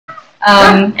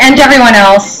and everyone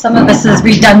else. Some of this is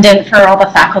redundant for all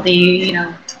the faculty. You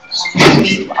know,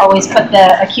 we always put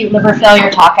the acute liver failure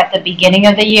talk at the beginning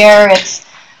of the year. It's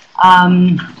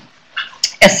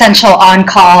essential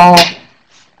on-call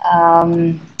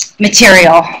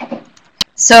material.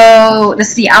 So this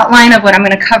is the outline of what I'm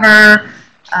going to cover.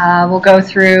 We'll go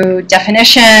through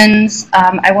definitions.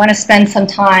 I want to spend some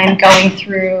time going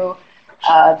through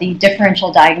the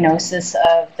differential diagnosis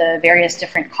of the various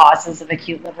different causes of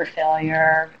acute liver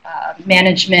failure.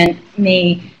 Management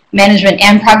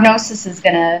and prognosis is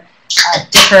going to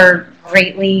differ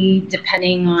greatly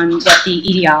depending on what the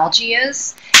etiology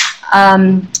is.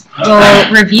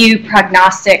 We'll review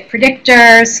prognostic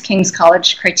predictors, King's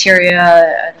College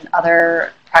criteria, and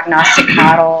other prognostic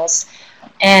models.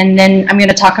 And then I'm going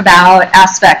to talk about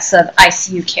aspects of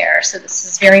ICU care. So this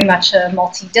is very much a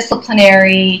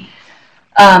multidisciplinary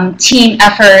team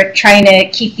effort trying to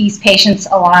keep these patients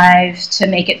alive to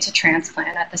make it to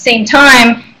transplant. At the same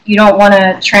time, you don't want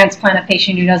to transplant a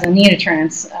patient who doesn't need a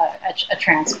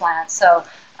transplant. So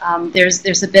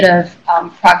there's a bit of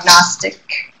prognostic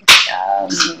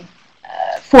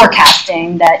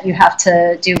forecasting that you have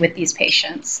to do with these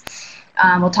patients.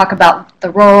 We'll talk about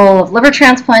the role of liver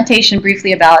transplantation,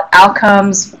 briefly about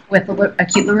outcomes with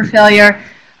acute liver failure.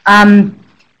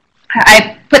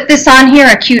 I put this on here,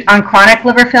 acute on chronic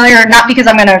liver failure, not because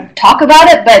I'm going to talk about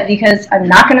it, but because I'm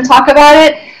not going to talk about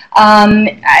it.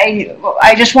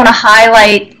 I just want to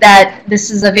highlight that this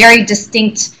is a very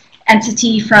distinct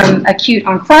entity from acute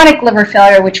on chronic liver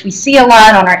failure, which we see a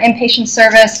lot on our inpatient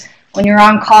service. When you're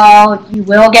on call, you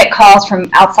will get calls from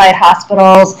outside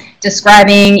hospitals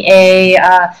describing a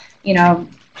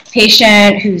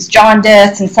patient who's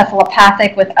jaundiced,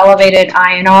 encephalopathic with elevated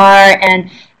INR, and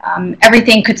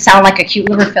everything could sound like acute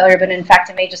liver failure, but in fact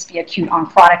it may just be acute on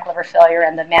chronic liver failure,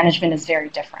 and the management is very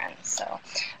different. So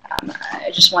I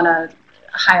just want to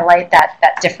highlight that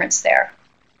difference there.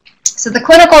 So the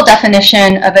clinical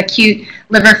definition of acute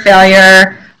liver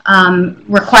failure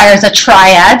requires a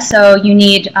triad. So you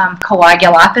need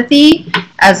coagulopathy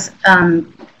as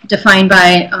defined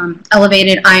by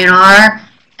elevated INR,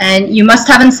 and you must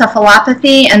have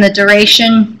encephalopathy, and the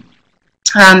duration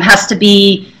has to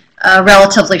be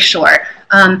relatively short.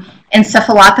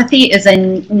 Encephalopathy is a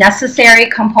necessary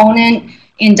component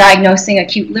in diagnosing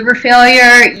acute liver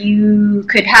failure. You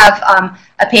could have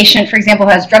a patient, for example,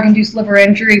 who has drug-induced liver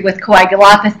injury with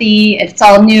coagulopathy. It's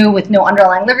all new with no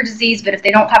underlying liver disease, but if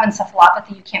they don't have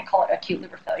encephalopathy, you can't call it acute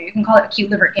liver failure. You can call it acute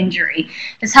liver injury.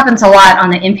 This happens a lot on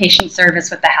the inpatient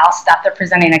service with the house staff. They're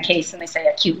presenting a case and they say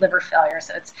acute liver failure,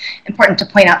 so it's important to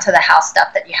point out to the house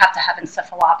staff that you have to have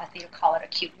encephalopathy to call it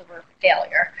acute liver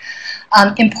failure.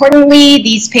 Importantly,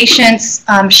 these patients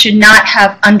should not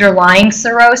have underlying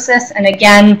cirrhosis, and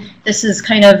again, this is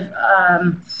kind of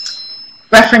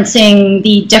referencing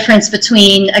the difference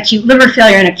between acute liver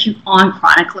failure and acute on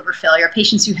chronic liver failure.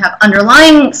 Patients who have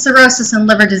underlying cirrhosis and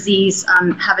liver disease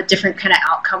have a different kind of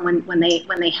outcome when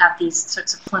they have these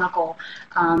sorts of clinical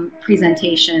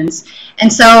presentations.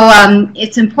 And so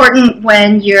it's important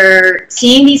when you're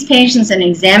seeing these patients and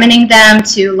examining them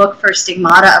to look for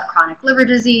stigmata of chronic liver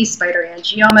disease, spider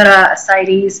angiomata,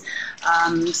 ascites,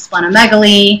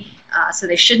 splenomegaly. So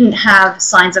they shouldn't have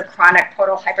signs of chronic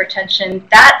portal hypertension.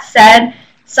 That said,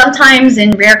 sometimes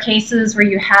in rare cases where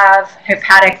you have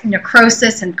hepatic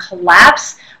necrosis and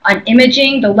collapse on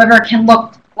imaging, the liver can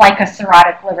look like a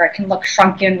cirrhotic liver. It can look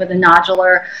shrunken with a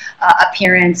nodular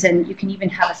appearance, and you can even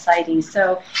have ascites.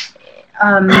 So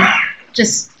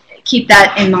just keep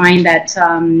that in mind, that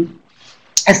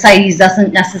ascites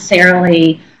doesn't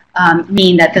necessarily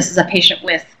mean that this is a patient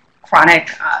with chronic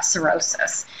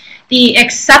cirrhosis. The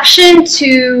exception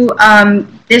to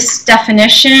this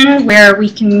definition, where we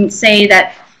can say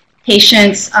that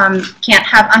patients can't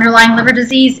have underlying liver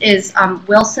disease, is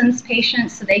Wilson's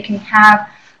patients. So they can have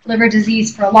liver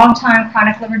disease for a long time,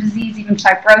 chronic liver disease, even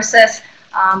fibrosis,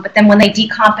 but then when they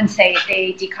decompensate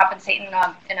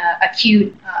in an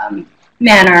acute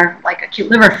manner, like acute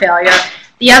liver failure.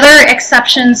 The other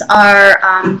exceptions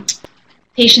are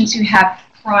patients who have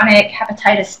chronic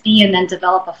hepatitis B and then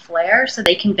develop a flare, so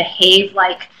they can behave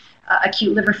like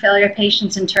acute liver failure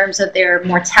patients in terms of their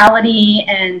mortality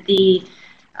and the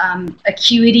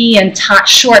acuity and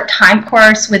short time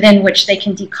course within which they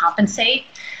can decompensate,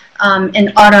 and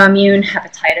autoimmune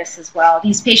hepatitis as well.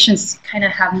 These patients kind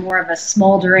of have more of a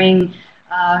smoldering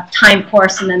time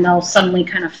course, and then they'll suddenly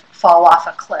kind of fall off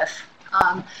a cliff.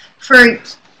 For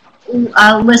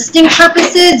listing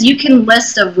purposes, you can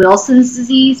list a Wilson's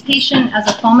disease patient as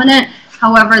a fulminant.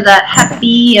 However, the Hep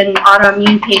B and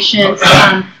autoimmune patients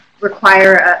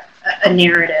require a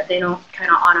narrative. They don't kind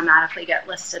of automatically get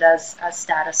listed as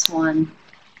status 1.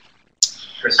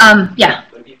 Yeah.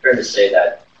 Would it be fair to say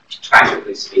that,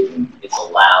 practically speaking, it's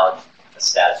allowed a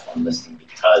status 1 listing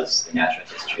because the natural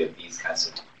history of these kinds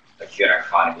of acute or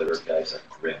chronic liver failures are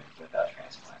grim without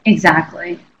transplant?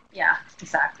 Exactly. Yeah,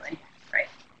 exactly.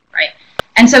 Right.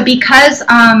 And so because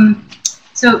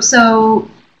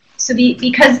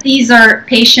because these are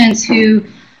patients who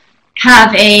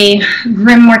have a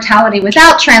grim mortality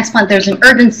without transplant, there's an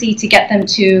urgency to get them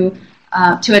to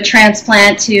a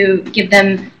transplant, to give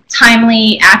them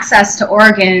timely access to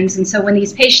organs. And so when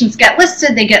these patients get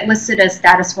listed, they get listed as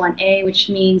status 1A, which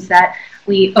means that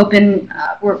we're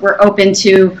open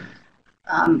to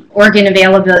organ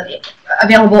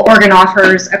available organ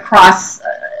offers across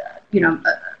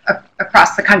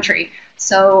across the country.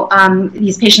 So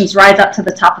these patients rise up to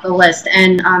the top of the list,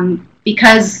 and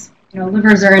because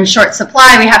livers are in short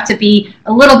supply, we have to be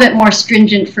a little bit more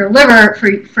stringent for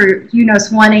UNOS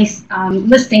 1A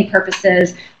listing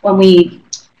purposes when we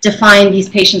define these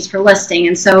patients for listing.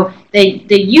 And so the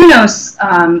UNOS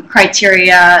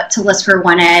criteria to list for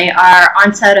 1A are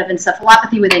onset of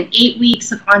encephalopathy within 8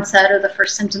 weeks of onset of the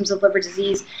first symptoms of liver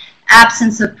disease,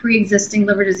 absence of pre-existing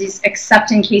liver disease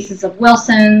except in cases of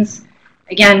Wilson's.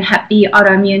 Again, Hep B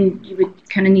autoimmune, you would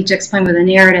kind of need to explain with a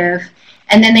narrative.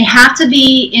 And then they have to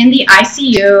be in the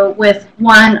ICU with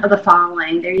one of the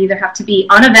following. They either have to be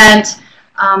on a vent,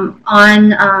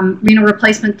 on renal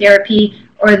replacement therapy,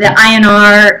 or the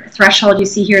INR threshold you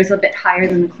see here is a bit higher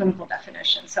than the clinical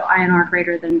definition, so INR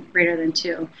greater than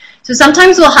 2. So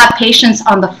sometimes we'll have patients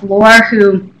on the floor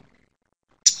who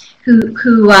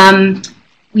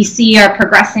we see are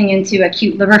progressing into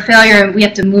acute liver failure, and we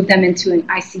have to move them into an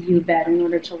ICU bed in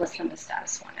order to list them as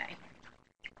status 1A.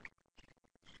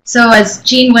 So as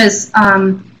Jean was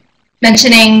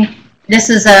mentioning, this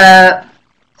is a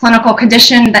clinical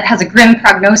condition that has a grim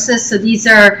prognosis. So these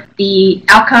are the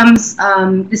outcomes.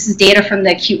 This is data from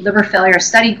the Acute Liver Failure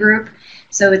Study Group.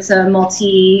 So it's a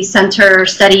multi-center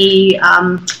study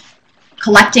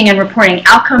collecting and reporting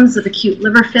outcomes of acute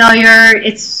liver failure.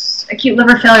 Acute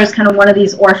liver failure is kind of one of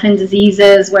these orphan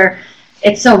diseases where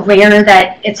it's so rare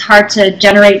that it's hard to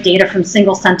generate data from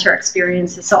single center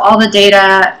experiences. So all the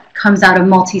data comes out of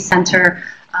multi-center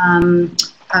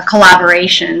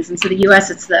collaborations. And so the US,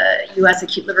 it's the US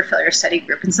Acute Liver Failure Study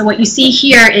Group. And so what you see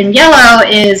here in yellow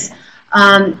is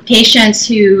patients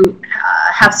who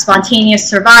have spontaneous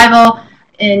survival.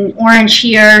 In orange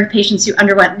here, patients who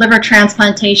underwent liver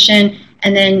transplantation.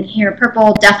 And then here,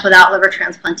 purple, death without liver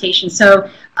transplantation. So,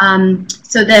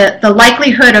 the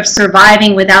likelihood of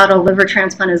surviving without a liver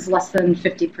transplant is less than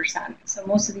 50%. So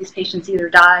most of these patients either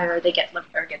die or they get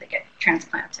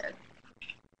transplanted.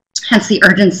 Hence the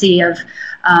urgency of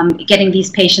getting these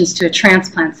patients to a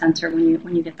transplant center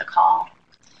when you get the call.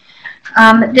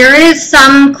 There is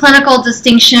some clinical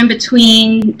distinction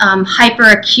between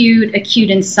hyperacute,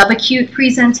 acute, and subacute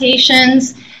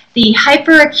presentations. The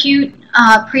hyperacute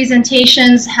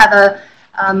presentations have a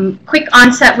quick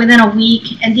onset within a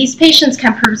week, and these patients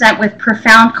can present with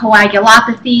profound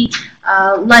coagulopathy,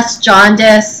 less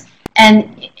jaundice,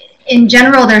 and in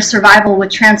general their survival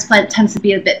with transplant tends to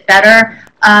be a bit better.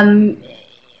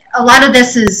 A lot of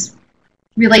this is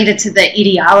related to the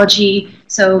etiology,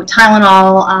 so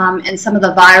Tylenol and some of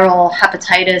the viral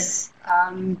hepatitis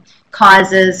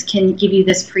causes can give you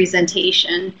this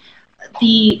presentation.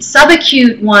 The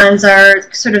subacute ones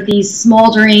are sort of these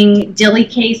smoldering DILI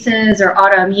cases or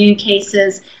autoimmune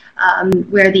cases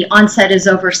where the onset is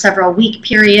over several week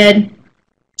period.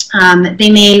 They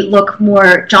may look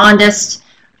more jaundiced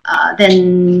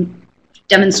than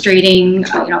demonstrating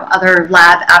other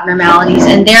lab abnormalities,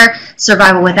 and their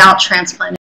survival without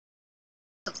transplant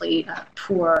is relatively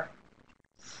poor.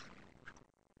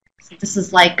 So this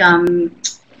is like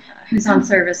who's on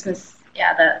service, Miss.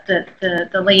 Yeah,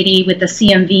 the lady with the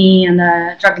CMV and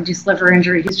the drug-induced liver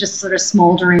injury who's just sort of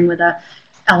smoldering with a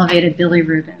elevated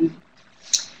bilirubin.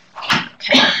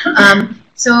 Okay,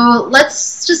 so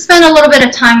let's just spend a little bit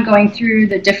of time going through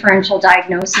the differential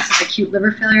diagnosis of acute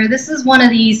liver failure. This is one of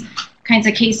these kinds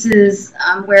of cases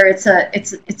where it's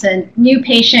a new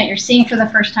patient you're seeing for the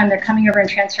first time. They're coming over in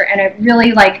transfer, and it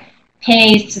really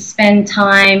pays to spend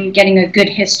time getting a good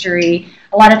history.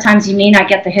 A lot of times you may not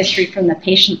get the history from the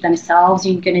patient themselves.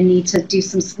 You're going to need to do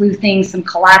some sleuthing, some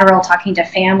collateral, talking to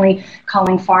family,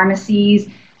 calling pharmacies.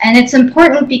 And it's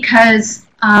important because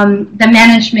the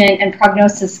management and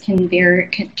prognosis can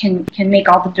make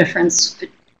all the difference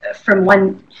from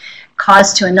one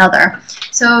cause to another.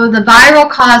 So the viral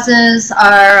causes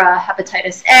are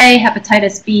hepatitis A,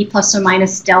 hepatitis B plus or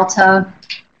minus delta,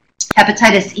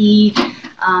 hepatitis E.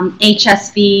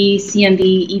 HSV,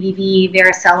 CMV, EBV,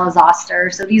 varicella zoster.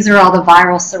 So these are all the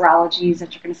viral serologies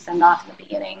that you're going to send off in the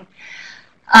beginning.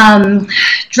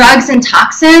 Drugs and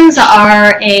toxins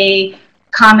are a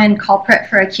common culprit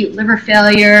for acute liver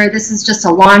failure. This is just a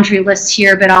laundry list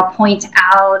here, but I'll point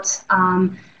out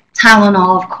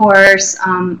Tylenol, of course.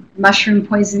 Mushroom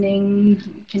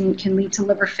poisoning can lead to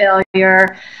liver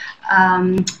failure.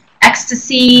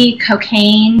 Ecstasy,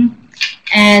 cocaine,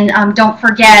 and don't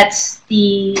forget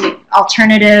the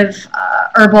alternative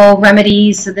herbal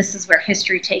remedies. So this is where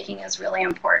history taking is really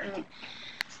important.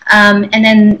 And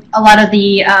then a lot of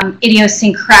the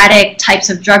idiosyncratic types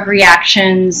of drug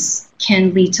reactions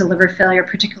can lead to liver failure,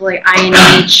 particularly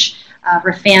INH,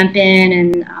 rifampin,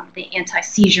 and the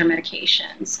anti-seizure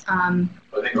medications. I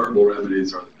think herbal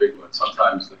remedies are the big ones.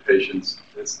 Sometimes the patients,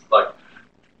 it's like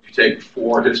you take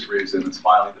 4 histories and it's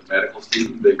finally the medical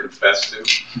student they confess to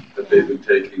that they've been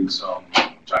taking some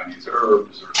Chinese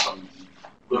herbs or some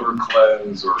liver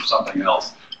cleanse or something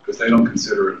else because they don't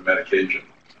consider it a medication.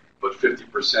 But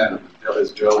 50% of the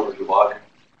dillies, Joe or Giovanni,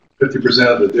 50%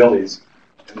 of the dillies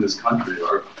in this country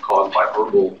are caused by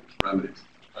herbal remedies.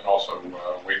 And also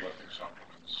weightlifting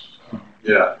supplements.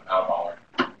 Yeah, Anabolic.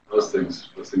 those things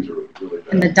are really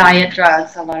bad. And the diet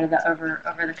drugs, a lot of the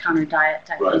over-the-counter diet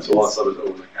type Right, things. so lots of it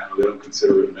over the counter. They don't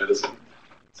consider it medicine,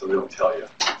 so they don't tell you.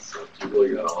 So you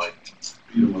really gotta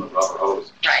beat them with a rubber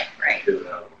hose. Right, right. Get it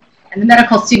out of them. And the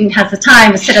medical student has the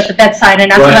time to sit at the bedside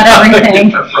and ask about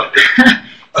everything. Right.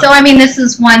 So I mean, this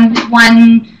is one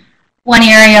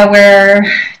area where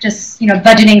just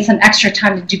budgeting some extra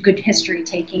time to do good history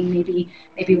taking may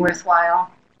be worthwhile.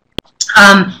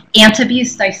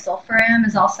 Antabuse disulfiram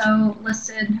is also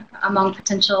listed among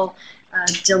potential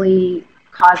DILI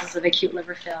causes of acute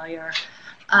liver failure.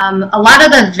 A lot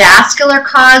of the vascular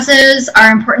causes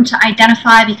are important to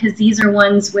identify because these are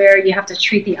ones where you have to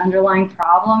treat the underlying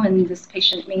problem, and this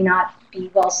patient may not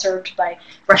be well served by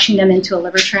rushing them into a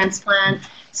liver transplant.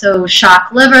 So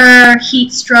shock liver,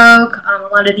 heat stroke, a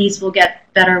lot of these will get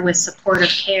better with supportive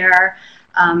care.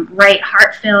 Right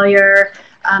heart failure,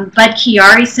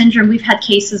 Budd-Chiari syndrome. We've had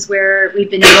cases where we've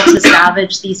been able to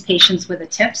salvage these patients with a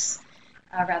TIPS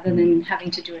rather than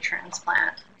having to do a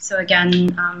transplant. So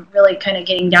again, really kind of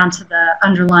getting down to the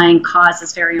underlying cause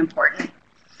is very important.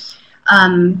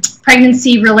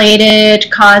 Pregnancy-related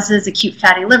causes, acute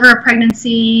fatty liver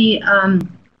pregnancy,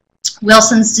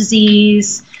 Wilson's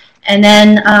disease, and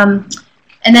then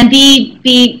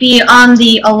be on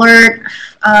the alert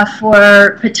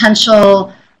for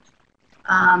potential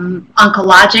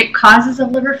oncologic causes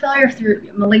of liver failure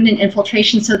through malignant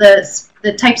infiltration. So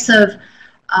the types of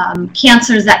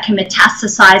cancers that can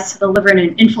metastasize to the liver in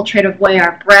an infiltrative way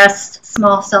are breast,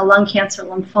 small cell lung cancer,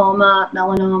 lymphoma,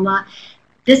 melanoma.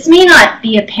 This may not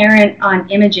be apparent on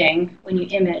imaging when you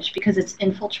image because it's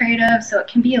infiltrative, so it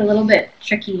can be a little bit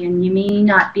tricky and you may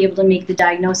not be able to make the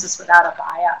diagnosis without a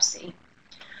biopsy.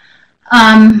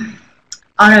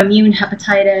 Autoimmune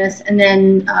hepatitis, and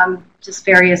then just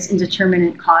various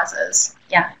indeterminate causes.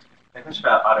 Yeah? I question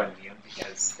about autoimmune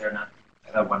because they're not,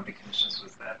 I thought one of the conditions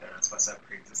was that they're not supposed to have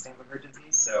pre-existing liver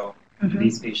disease, so for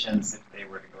these patients, if they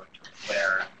were to go into a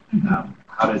flare,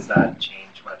 how does that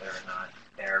change whether or not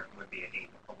there would be a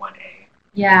 1A?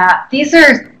 Yeah, this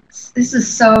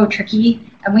is so tricky,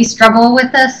 and we struggle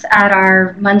with this at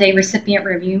our Monday recipient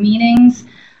review meetings.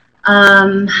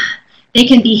 They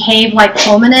can behave like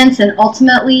fulminants, and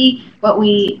ultimately what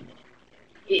we,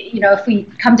 if we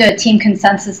come to a team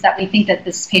consensus that we think that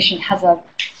this patient has a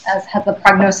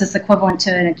prognosis equivalent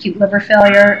to an acute liver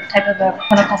failure type of a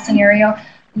clinical scenario,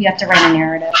 we have to write a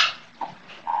narrative.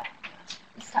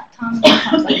 Is that Tom?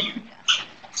 Tom's like, yeah.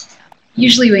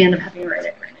 Usually we end up having to write a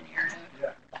narrative.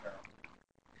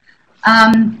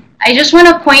 I just want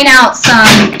to point out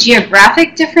some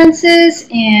geographic differences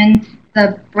in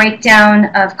the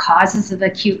breakdown of causes of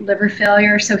acute liver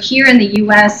failure. So here in the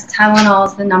U.S., Tylenol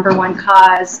is the #1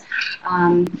 cause.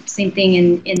 Same thing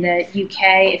in the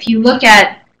UK. If you look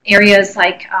at areas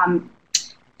like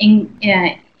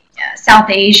in South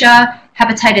Asia,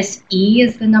 hepatitis E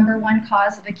is the #1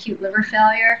 cause of acute liver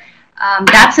failure.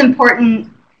 That's important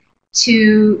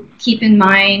to keep in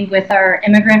mind with our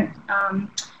immigrant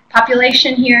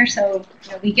population here. So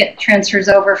we get transfers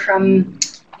over from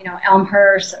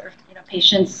Elmhurst or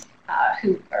patients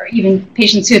who, or even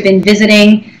patients who have been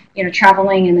visiting,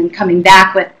 traveling and then coming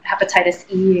back with hepatitis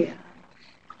E.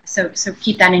 So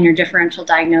keep that in your differential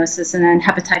diagnosis. And then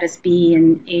hepatitis B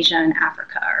in Asia and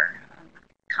Africa are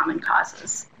common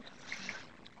causes.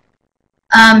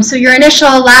 So your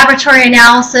initial laboratory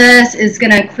analysis is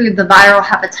going to include the viral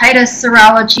hepatitis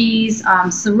serologies,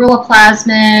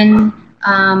 ceruloplasmin,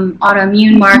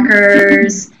 autoimmune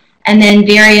markers, and then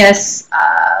various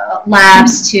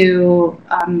labs to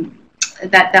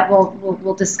that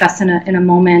we'll discuss in a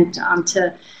moment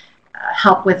to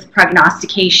help with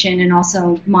prognostication and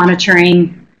also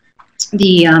monitoring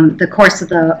the course of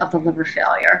the liver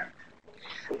failure.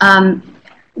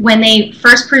 When they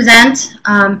first present,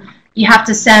 you have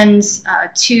to send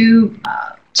two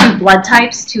blood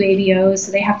types, 2 ABOs,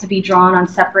 so they have to be drawn on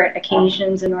separate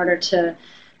occasions in order to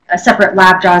separate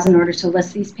lab draws in order to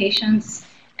list these patients.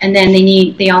 And then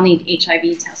they all need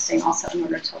HIV testing also in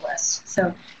order to list.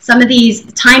 So some of these,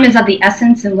 time is of the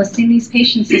essence in listing these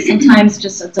patients, so sometimes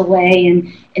just a delay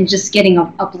in just getting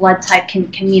a blood type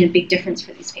can mean a big difference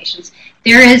for these patients.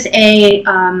 There is a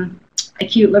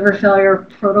acute liver failure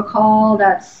protocol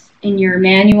that's in your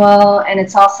manual, and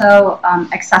it's also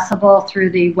accessible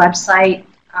through the website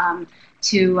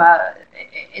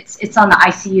it's on the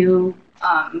ICU,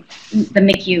 the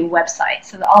MICU website.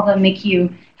 So all the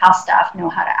MICU house staff know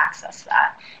how to access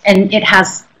that. And it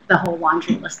has the whole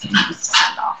laundry list of things to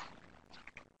send off.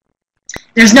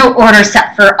 There's no order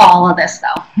set for all of this,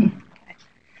 though. Okay.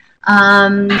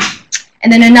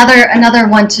 And then another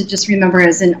one to just remember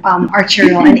is an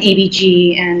arterial, an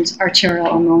ABG, and arterial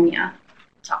ammonia.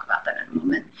 We'll talk about that in a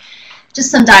moment. Just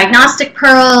some diagnostic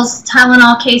pearls.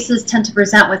 Tylenol cases tend to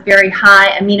present with very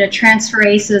high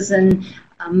aminotransferases and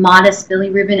modest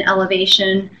bilirubin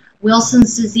elevation.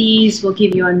 Wilson's disease will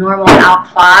give you a normal alk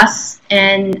phos,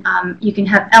 and you can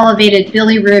have elevated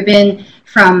bilirubin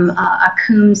from a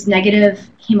Coombs negative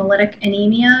hemolytic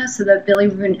anemia, so the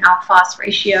bilirubin alk phos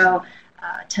ratio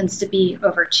tends to be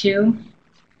over 2.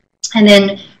 And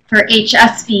then for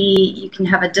HSV, you can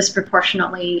have a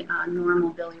disproportionately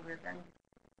normal bilirubin.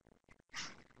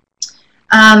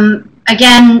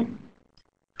 Again,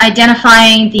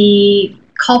 identifying the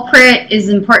culprit is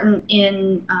important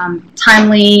in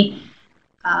timely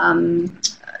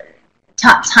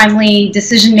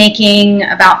decision making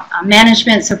about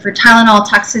management. So for Tylenol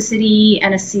toxicity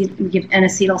and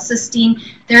acetylcysteine,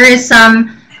 there is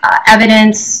some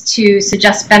evidence to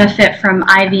suggest benefit from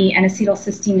IV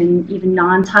N-acetylcysteine in even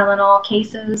non-Tylenol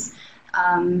cases.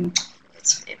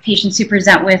 Patients who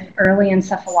present with early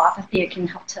encephalopathy, it can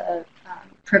help to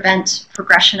prevent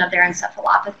progression of their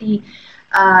encephalopathy.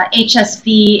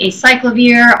 HSV,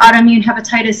 acyclovir, autoimmune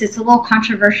hepatitis, it's a little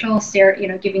controversial,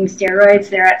 giving steroids.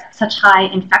 They're at such high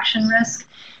infection risk.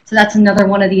 So that's another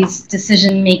one of these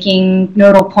decision-making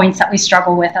nodal points that we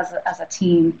struggle with as a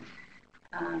team.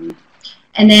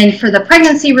 And then for the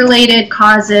pregnancy-related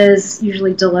causes,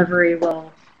 usually delivery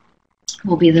will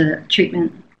be the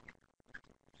treatment.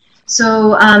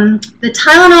 So the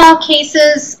Tylenol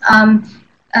cases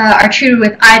are treated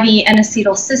with IV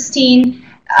N-acetylcysteine.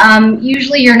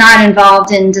 Usually you're not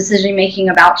involved in decision making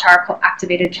about charcoal,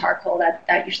 activated charcoal.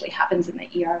 That usually happens in the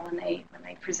ER when they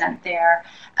present there.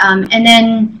 And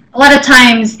then a lot of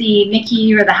times the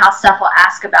MICU or the house staff will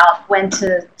ask about when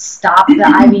to stop the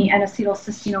IV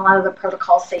N-acetylcysteine. A lot of the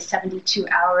protocols say 72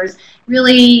 hours.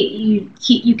 Really,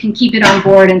 you can keep it on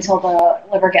board until the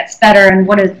liver gets better. And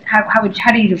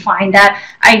how do you define that?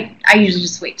 I usually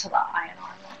just wait till the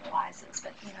INR normalizes,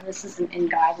 but this isn't in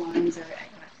guidelines or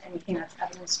anything that's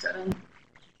evidence-driven.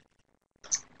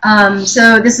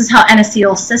 So this is how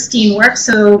N-acetylcysteine works.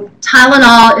 So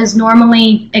Tylenol is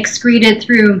normally excreted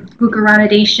through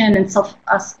glucuronidation and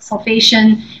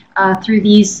sulfation through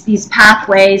these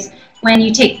pathways. When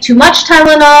you take too much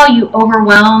Tylenol, you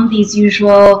overwhelm these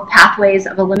usual pathways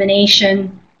of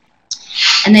elimination,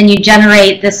 and then you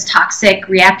generate this toxic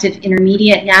reactive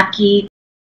intermediate NAPQ.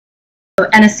 So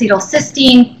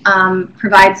N-acetylcysteine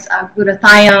provides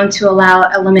glutathione to allow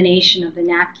elimination of the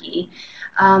NAPQ.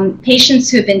 Patients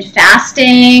who have been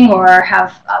fasting or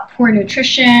have poor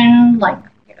nutrition, like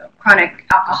chronic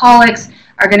alcoholics,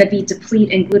 are going to be deplete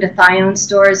in glutathione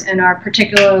stores and are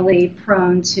particularly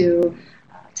prone to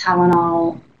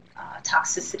Tylenol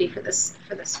toxicity for this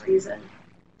reason.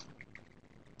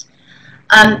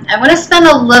 I want to spend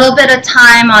a little bit of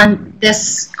time on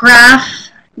this graph,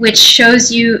 which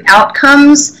shows you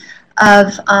outcomes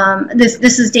of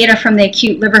this is data from the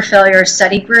acute liver failure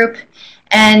study group.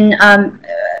 And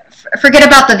forget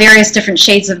about the various different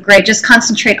shades of gray. Just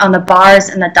concentrate on the bars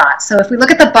and the dots. So if we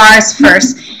look at the bars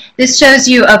first, this shows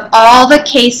you of all the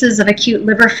cases of acute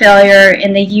liver failure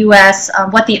in the U.S.,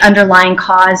 what the underlying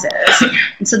cause is.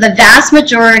 And so the vast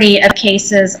majority of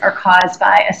cases are caused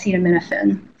by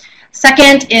acetaminophen.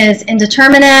 Second is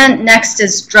indeterminate. Next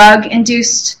is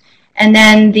drug-induced And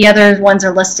then the other ones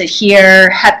are listed here.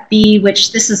 Hep B,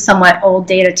 which this is somewhat old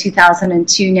data,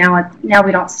 2002. Now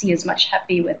we don't see as much Hep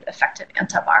B with effective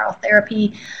antiviral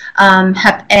therapy.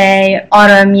 Hep A,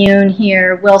 autoimmune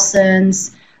here,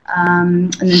 Wilson's,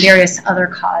 and then various other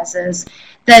causes.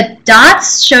 The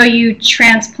dots show you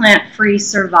transplant-free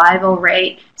survival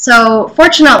rate. So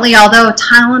fortunately, although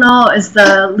Tylenol is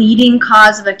the leading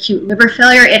cause of acute liver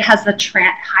failure, it has the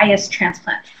highest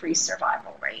transplant-free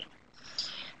survival rate.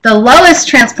 The lowest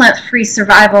transplant-free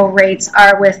survival rates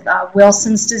are with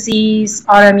Wilson's disease,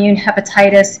 autoimmune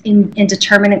hepatitis,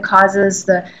 indeterminate causes.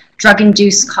 The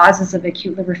drug-induced causes of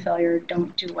acute liver failure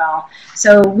don't do well.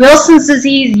 So Wilson's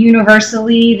disease,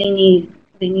 universally,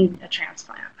 they need a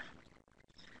transplant.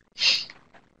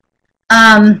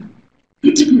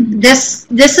 This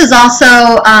is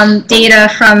also data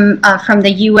from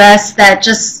the U.S. that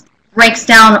just breaks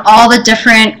down all the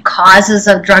different causes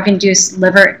of drug-induced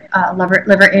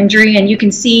liver injury, and you can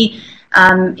see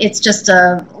it's just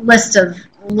a list of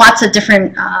lots of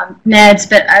different meds,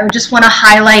 but I just want to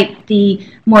highlight the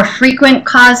more frequent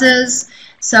causes.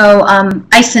 So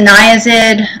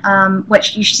isoniazid,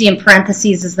 what you see in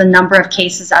parentheses is the number of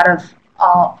cases out of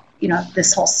all,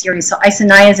 this whole series. So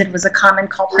isoniazid was a common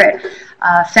culprit,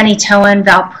 phenytoin,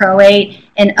 valproate,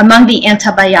 and among the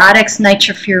antibiotics,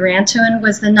 nitrofurantoin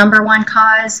was the #1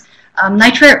 cause.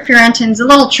 Nitrofurantoin is a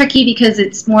little tricky because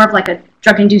it's more of like a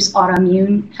drug-induced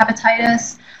autoimmune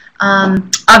hepatitis.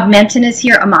 Augmentin is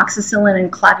here, amoxicillin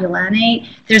and clavulanate.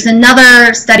 There's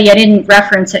another study, I didn't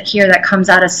reference it here, that comes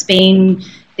out of Spain.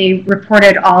 They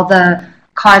reported all the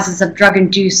causes of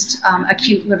drug-induced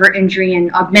acute liver injury,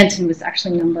 and augmentin was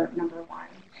actually number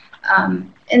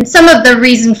 1. And some of the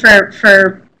reason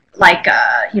for like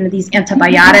these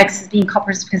antibiotics being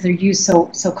culprits because they're used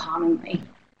so commonly.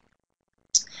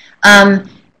 And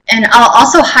I'll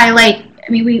also highlight,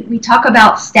 we talk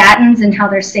about statins and how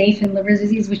they're safe in liver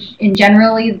disease, which in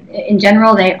general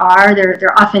they are.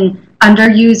 They're often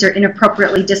underused or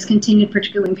inappropriately discontinued,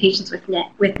 particularly in patients with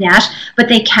NASH, but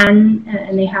they can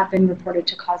and they have been reported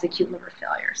to cause acute liver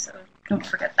failure, so don't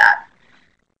forget that.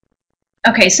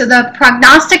 Okay, so the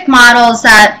prognostic models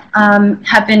that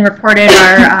have been reported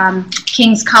are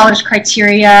King's College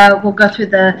criteria. We'll go through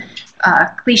the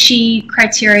Clichy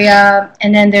criteria,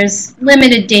 and then there's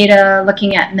limited data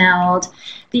looking at MELD.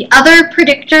 The other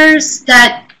predictors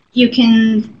that you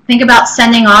can think about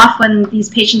sending off when these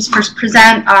patients first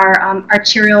present are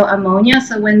arterial ammonia.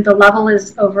 So when the level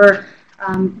is over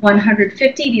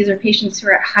 150, these are patients who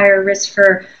are at higher risk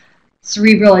for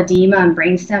cerebral edema and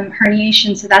brainstem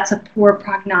herniation, so that's a poor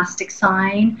prognostic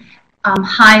sign.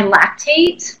 High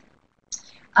lactate,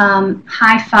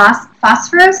 high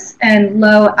phosphorus, and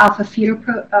low alpha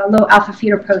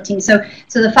fetoprotein. So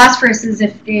the phosphorus is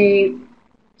if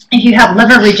you have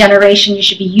liver regeneration, you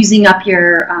should be using up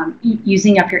your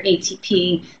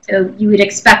ATP. So you would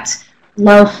expect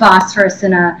low phosphorus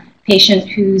in a patient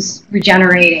who's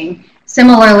regenerating.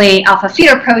 Similarly, alpha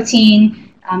fetoprotein,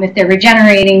 if they're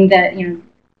regenerating, that you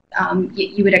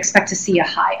would expect to see a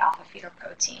high alpha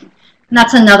fetoprotein. And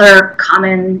that's another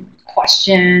common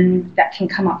question that can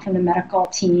come up from the medical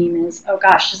team is, oh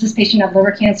gosh, does this patient have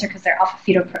liver cancer because their alpha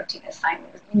fetoprotein is high?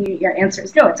 And your answer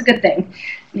is no, it's a good thing.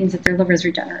 It means that their liver is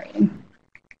regenerating.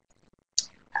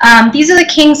 These are the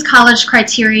King's College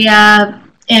criteria.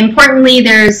 Importantly,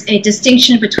 there's a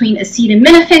distinction between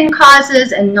acetaminophen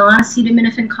causes and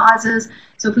non-acetaminophen causes.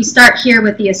 So if we start here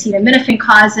with the acetaminophen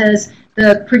causes,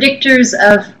 the predictors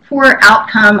of poor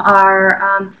outcome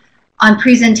are on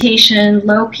presentation,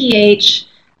 low pH,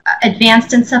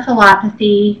 advanced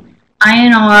encephalopathy,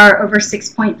 INR over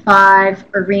 6.5,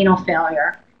 or renal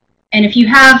failure. And if you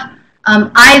have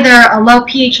either a low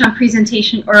pH on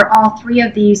presentation or all three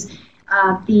of these,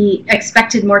 the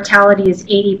expected mortality is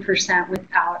 80%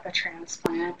 without a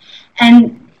transplant.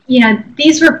 And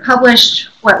these were published,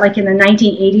 like in the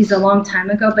 1980s, a long time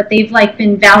ago, but they've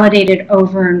been validated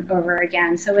over and over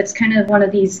again. So it's kind of one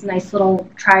of these nice little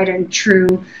tried and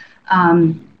true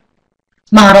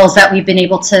models that we've been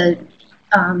able to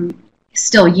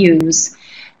still use.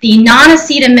 The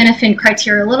non-acetaminophen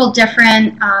criteria are a little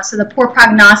different. So the poor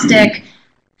prognostic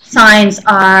signs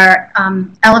are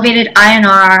elevated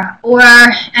INR or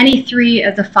any three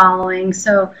of the following.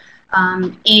 So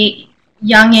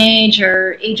young age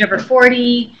or age over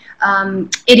 40,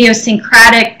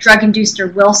 idiosyncratic, drug-induced, or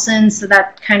Wilson. So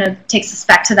that kind of takes us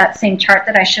back to that same chart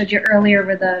that I showed you earlier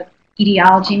where the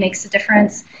etiology makes a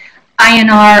difference.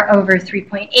 INR over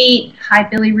 3.8, high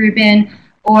bilirubin,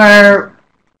 or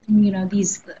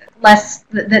these less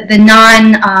the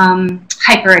non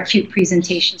hyperacute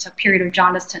presentation, so period of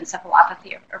jaundice to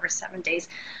encephalopathy over 7 days.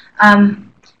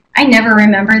 I never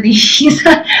remember these.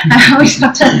 I always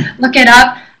have to look it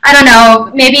up. I don't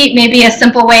know, maybe a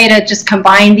simple way to just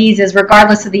combine these is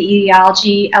regardless of the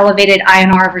etiology, elevated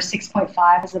INR over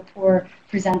 6.5 is a poor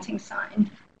presenting sign.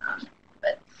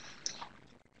 But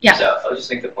yeah. So I'll just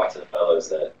make the point to the fellows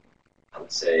that I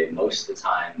would say most of the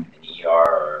time an ER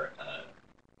or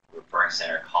referring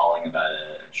center calling about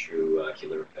a true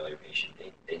acute liver failure patient,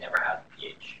 they never have the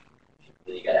pH. You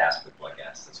really got to ask for the blood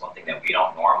gas. That's one thing that we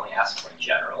don't normally ask for in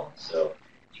general. So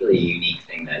it's really a unique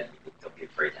thing that don't be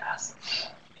afraid to ask them for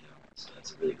that. So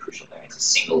that's a really crucial thing. It's a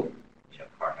single,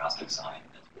 prognostic sign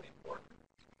that's really important.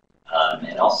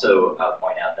 And also, I'll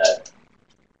point out that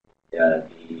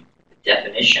the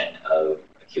definition of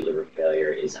acute liver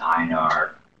failure is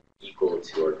INR equal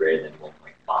to or greater than 1.5,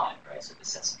 right? So the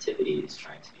sensitivity is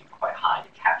trying to be quite high to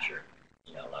capture,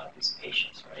 a lot of these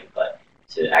patients, right? But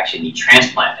to actually need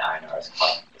transplant INR is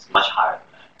much higher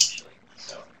than that, actually.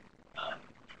 So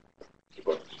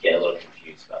people get a little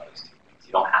confused about those two things.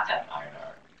 You don't have to have an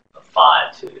INR of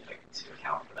 5 to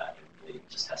account for that. It really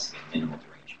just has to be a minimal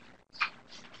derangement.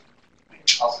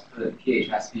 Also, the pH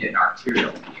has to be an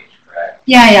arterial pH, correct?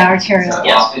 Yeah, arterial. So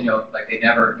often, no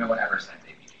one ever sends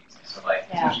ABGs. So,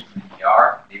 especially from the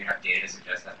ER, they even have data to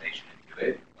suggest that they shouldn't do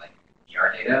it, like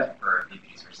ER data for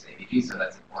BPGs versus ABGs. So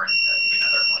that's important to give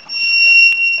another point.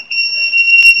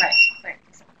 Right,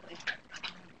 exactly.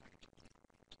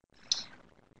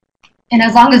 And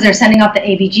as long as they're sending out the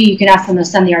ABG, you can ask them to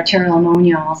send the arterial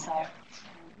ammonia also.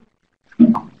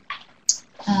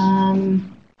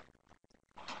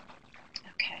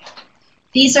 Okay,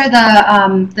 these are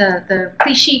the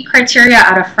Clichy criteria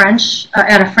out of France.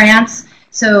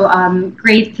 So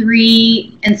grade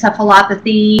 3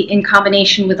 encephalopathy in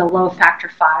combination with a low factor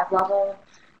 5 level.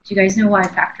 Do you guys know why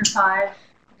factor 5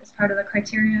 is part of the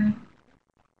criteria?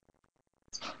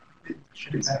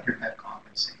 Should a factor 5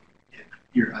 compensate if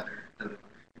your other liver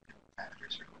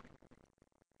factors are going?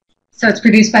 So it's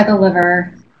produced by the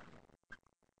liver.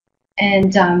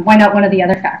 And why not one of the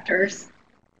other factors?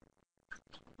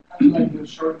 Like the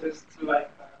shortest life.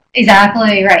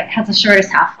 Exactly, right. Has the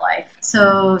shortest half-life.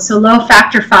 So low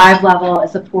factor 5 level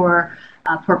is a poor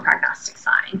prognostic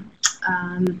sign.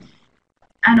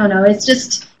 I don't know. It's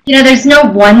just, there's no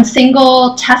one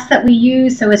single test that we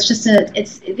use. So it's just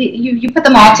you put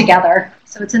them all together.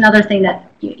 So it's another thing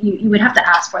that you would have to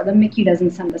ask for. The MICU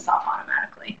doesn't send this off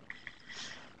automatically.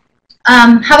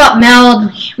 How about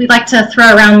MELD? We like to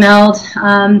throw around MELD.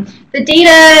 The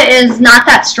data is not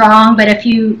that strong, but if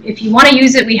you want to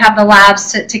use it, we have the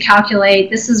labs to calculate.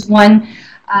 This is one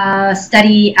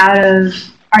study out of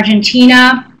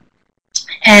Argentina,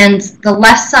 and the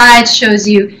left side shows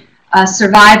you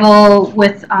survival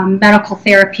with medical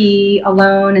therapy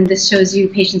alone, and this shows you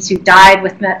patients who died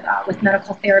with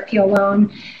medical therapy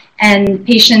alone. And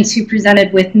patients who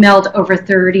presented with MELD over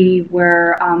 30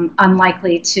 were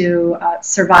unlikely to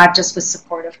survive just with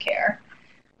supportive care.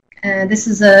 This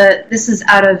is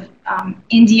out of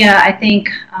India, I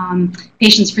think.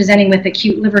 Patients presenting with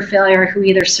acute liver failure who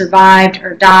either survived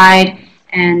or died,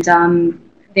 and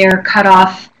their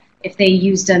cutoff, if they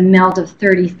used a MELD of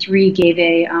 33, gave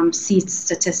a C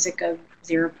statistic of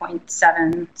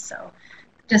 0.7. So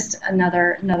just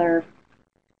another.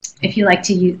 If you like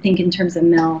to think in terms of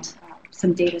MELD,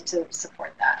 some data to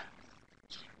support that.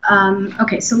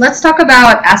 Okay, so let's talk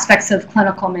about aspects of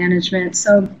clinical management.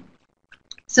 So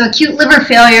acute liver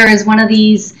failure is one of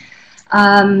these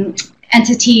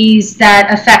entities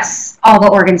that affects all the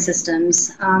organ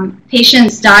systems.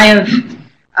 Patients die of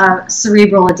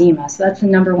cerebral edema, so that's the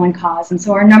 #1 cause. And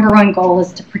so our #1 goal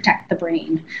is to protect the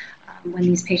brain when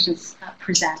these patients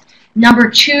present.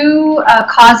 #2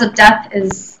 cause of death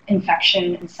is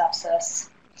infection and sepsis.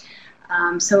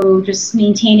 So just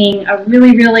maintaining a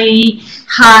really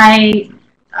high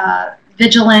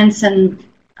vigilance and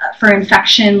for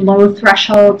infection, low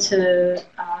threshold to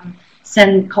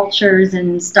send cultures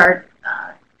and start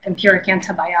empiric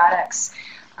antibiotics.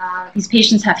 These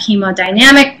patients have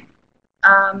hemodynamic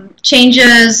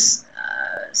changes,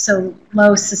 so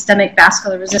low systemic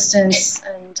vascular resistance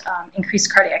and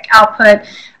increased cardiac output.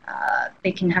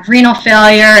 They can have renal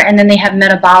failure, and then they have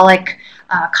metabolic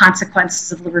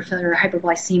consequences of liver failure or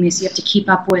hyperglycemia, so you have to keep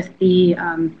up with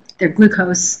their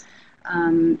glucose,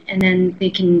 and then they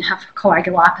can have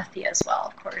coagulopathy as well,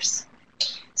 of course.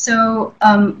 So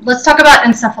let's talk about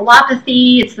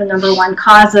encephalopathy. It's the #1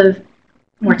 cause of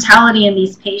mortality in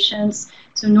these patients.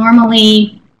 So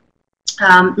normally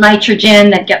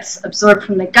nitrogen that gets absorbed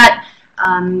from the gut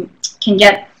can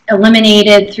get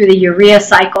eliminated through the urea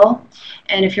cycle.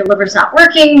 And if your liver's not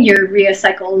working, your urea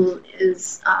cycle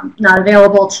is not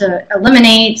available to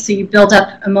eliminate, so you build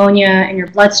up ammonia in your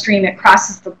bloodstream. It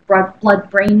crosses the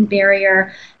blood-brain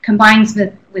barrier, combines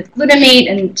with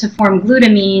glutamate and to form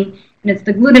glutamine, and it's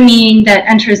the glutamine that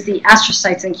enters the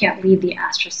astrocytes and can't leave the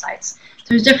astrocytes. So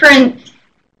there's different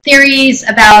theories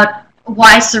about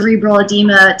why cerebral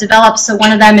edema develops. So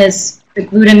one of them is the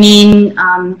glutamine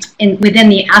within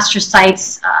the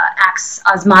astrocytes acts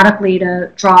osmotically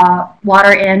to draw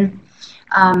water in.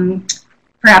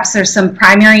 Perhaps there's some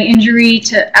primary injury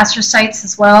to astrocytes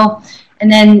as well.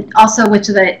 And then also with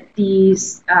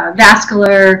these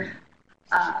vascular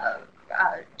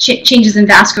changes in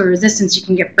vascular resistance, you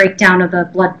can get breakdown of the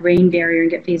blood-brain barrier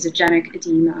and get vasogenic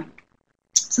edema.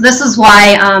 So this is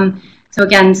why, so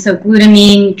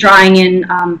glutamine drawing in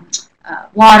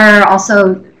water.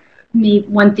 Also,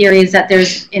 one theory is that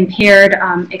there's impaired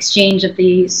exchange of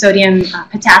the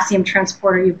sodium-potassium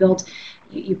transporter. You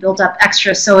build up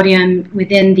extra sodium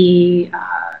within the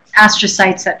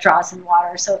astrocytes that draws in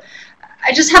water. So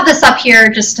I just have this up here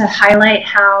just to highlight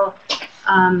how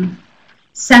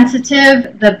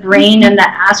sensitive the brain and the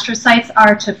astrocytes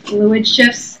are to fluid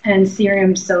shifts and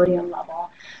serum sodium level.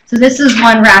 So this is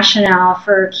one rationale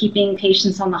for keeping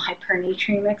patients on the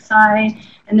hypernatremic side.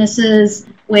 And this is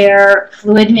where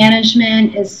fluid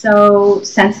management is so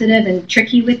sensitive and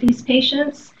tricky with these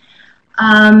patients.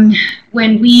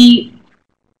 When we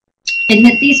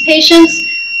admit these patients,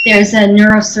 there's a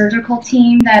neurosurgical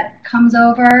team that comes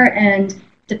over, and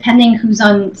depending who's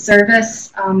on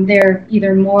service, they're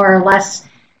either more or less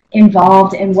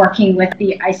involved in working with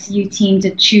the ICU team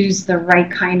to choose the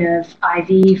right kind of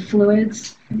IV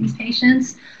fluids for these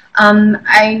patients.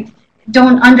 I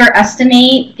don't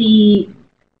underestimate the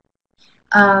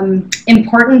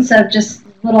importance of just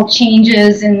little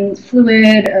changes in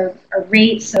fluid or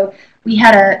rate. So we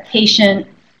had a patient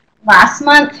last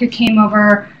month who came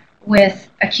over with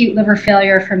acute liver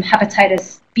failure from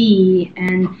hepatitis B,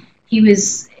 and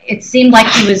it seemed like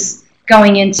he was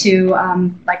going into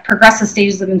like progressive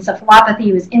stages of encephalopathy.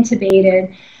 He was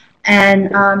intubated, and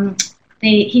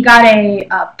he got a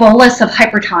bolus of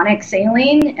hypertonic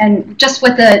saline, and just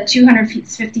with a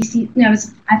 250 cc, no,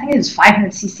 I think it was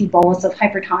 500 cc bolus of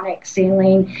hypertonic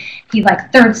saline, he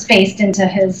like third spaced into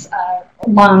his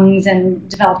lungs and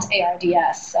developed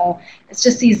ARDS. So it's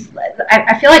just these.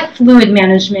 I feel like fluid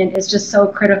management is just so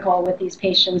critical with these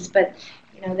patients, but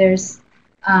there's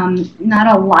not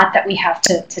a lot that we have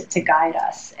to guide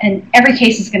us, and every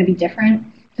case is going to be different.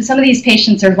 Because some of these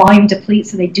patients are volume deplete,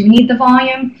 so they do need the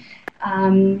volume.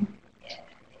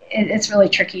 It's really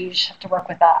tricky. You just have to work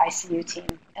with the ICU team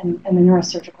and the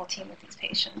neurosurgical team with these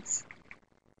patients.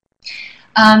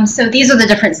 So these are the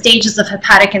different stages of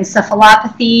hepatic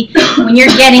encephalopathy. When you're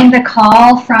getting the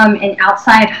call from an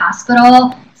outside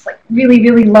hospital, it's like really,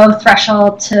 really low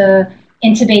threshold to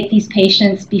intubate these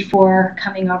patients before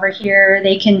coming over here.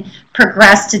 They can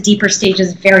progress to deeper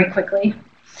stages very quickly.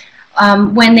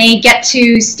 When they get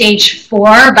to stage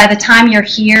 4, by the time you're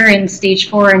here in stage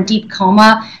 4 in deep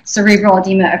coma, cerebral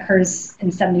edema occurs in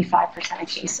 75% of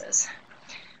cases.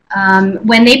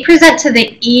 When they present to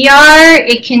the ER,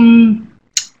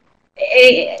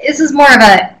 this is more of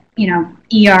a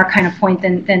ER kind of point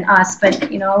than us,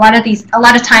 but a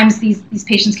lot of times these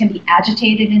patients can be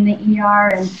agitated in the ER,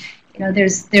 and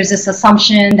there's this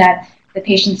assumption that the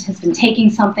patient has been taking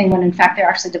something when in fact they're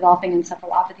actually developing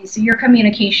encephalopathy. So your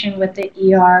communication with the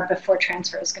ER before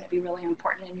transfer is going to be really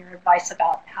important, and your advice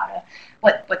about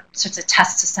what sorts of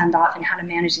tests to send off and how to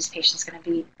manage these patients is going to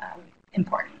be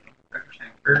important. Dr.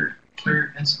 Chang,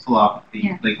 for encephalopathy,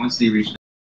 Yeah. like once they reach,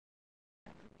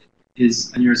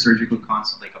 is a neurosurgical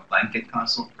consult like a blanket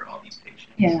consult for all these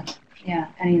patients? Yeah,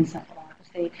 any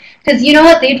encephalopathy. Because you know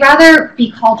what, they'd rather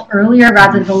be called earlier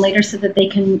rather than later so that they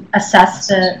can assess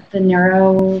their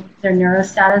neuro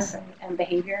status and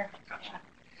behavior. Yeah.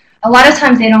 A lot of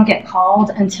times they don't get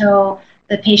called until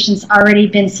the patient's already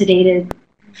been sedated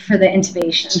for the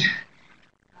intubation.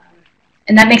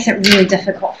 And that makes it really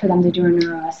difficult for them to do a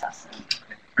neuro assessment.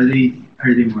 Are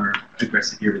they more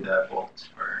aggressive here with the Bolt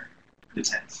or the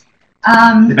TENS?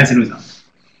 Depends on who's on.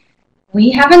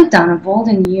 We haven't done a Bolt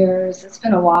in years. It's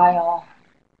been a while.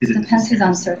 Depends who's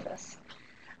on surface.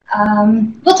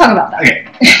 We'll talk about that. Okay.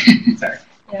 Sorry.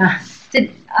 Yeah.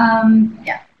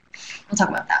 We'll talk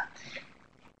about that.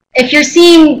 If you're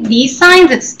seeing these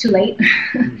signs, it's too late.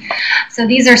 So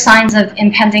these are signs of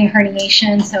impending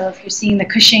herniation. So if you're seeing the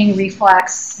Cushing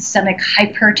reflex, systemic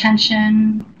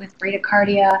hypertension with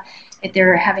bradycardia, if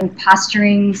they're having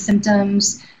posturing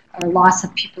symptoms or loss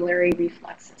of pupillary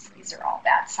reflexes, these are all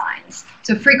bad signs.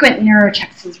 So frequent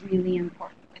neurochecks is really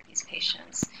important with these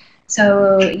patients.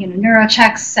 So,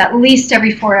 neurochecks at least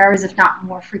every 4 hours, if not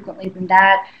more frequently than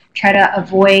that. Try to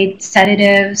avoid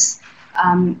sedatives,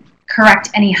 correct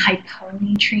any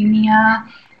hyponatremia,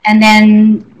 and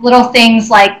then little things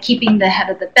like keeping the head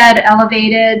of the bed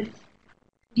elevated,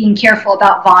 being careful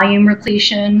about volume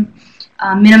repletion,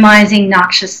 minimizing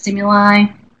noxious stimuli,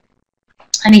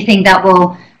 anything that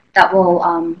will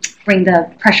bring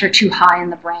the pressure too high in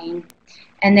the brain.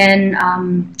 And then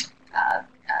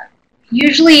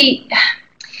usually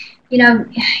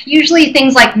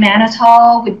things like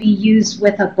mannitol would be used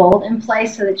with a bolt in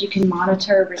place so that you can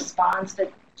monitor response, but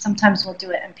sometimes we'll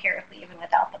do it empirically even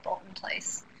without the bolt in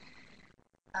place.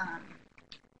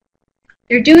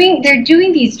 They're doing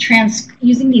using these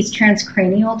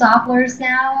transcranial Dopplers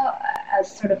now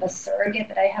as sort of a surrogate,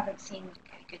 but I haven't seen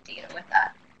good data with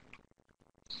that.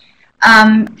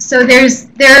 So there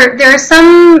are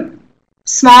some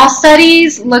small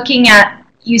studies looking at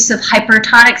use of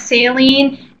hypertonic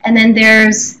saline, and then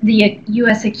there's the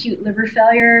U.S. Acute Liver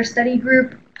Failure Study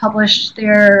Group published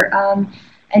their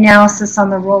analysis on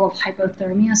the role of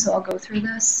hypothermia, so I'll go through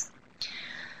this.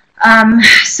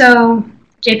 So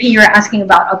JP, you're asking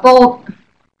about a bolt.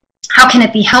 How can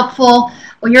it be helpful?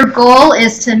 Well, your goal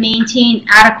is to maintain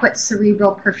adequate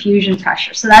cerebral perfusion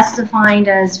pressure. So that's defined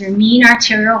as your mean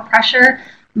arterial pressure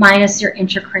minus your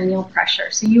intracranial pressure.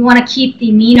 So you want to keep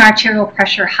the mean arterial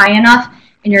pressure high enough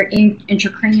and your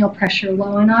intracranial pressure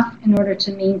low enough in order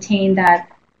to maintain that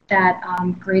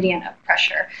gradient of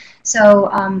pressure. So,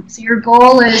 so your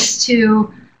goal is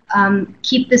to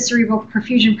keep the cerebral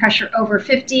perfusion pressure over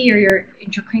 50 or your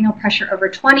intracranial pressure over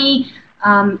 20.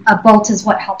 A bolt is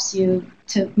what helps you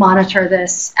to monitor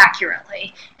this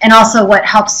accurately, and also what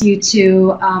helps you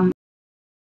to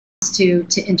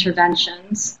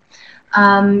interventions.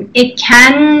 It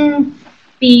can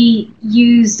be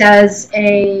used as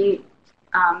a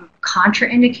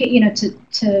contraindicate,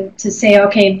 to say,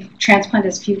 okay, transplant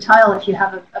is futile if you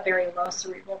have a very low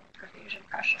cerebral perfusion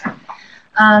pressure.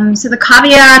 So the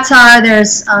caveats are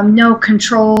there's no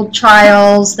controlled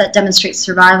trials that demonstrate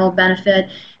survival benefit.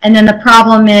 And then the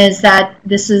problem is that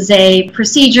this is a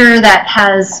procedure that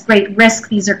has great risk.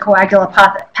 These are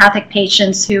coagulopathic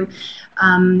patients who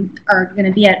are going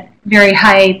to be at very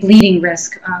high bleeding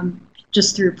risk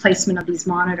just through placement of these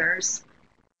monitors.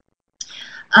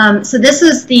 So this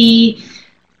is the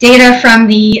data from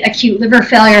the Acute Liver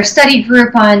Failure Study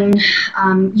Group on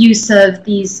use of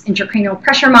these intracranial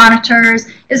pressure monitors.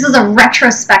 This is a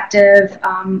retrospective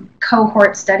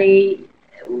cohort study.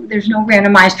 There's no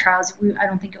randomized trials. I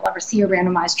don't think you'll ever see a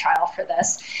randomized trial for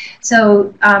this.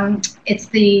 So it's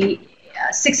the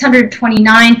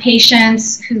 629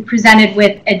 patients who presented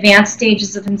with advanced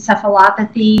stages of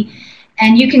encephalopathy.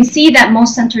 And you can see that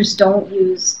most centers don't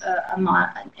use an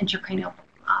intracranial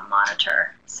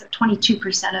monitor. So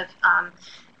 22% of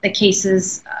the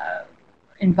cases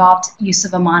involved use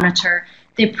of a monitor.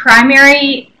 The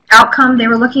primary outcome they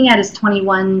were looking at is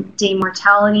 21-day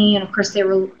mortality, and of course they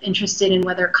were interested in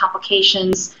whether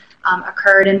complications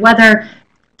occurred and whether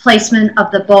placement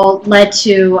of the bolt led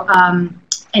to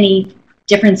any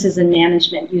differences in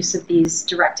management use of these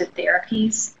directed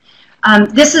therapies.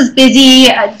 This is busy.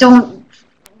 Don't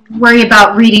worry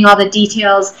about reading all the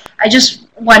details. I just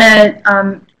want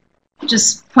to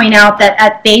just point out that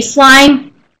at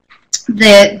baseline,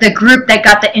 the group that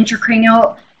got the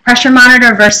intracranial pressure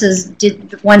monitor versus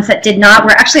the ones that did not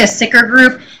were actually a sicker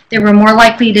group. They were more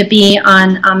likely to be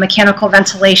on mechanical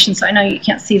ventilation. So I know you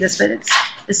can't see this, but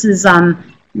this is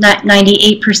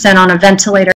 98% on a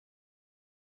ventilator,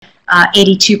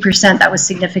 82% that was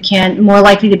significant, more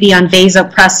likely to be on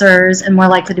vasopressors, and more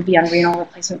likely to be on renal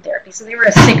replacement therapy. So they were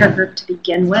a sicker group to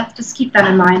begin with. Just keep that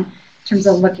in mind in terms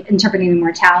of interpreting the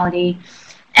mortality.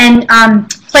 And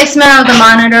placement of the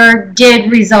monitor did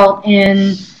result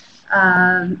in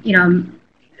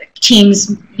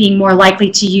teams being more likely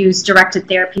to use directed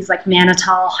therapies like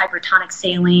mannitol, hypertonic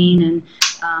saline, and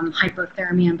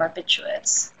hypothermia and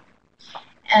barbiturates.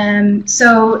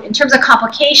 So in terms of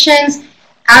complications,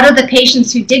 out of the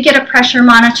patients who did get a pressure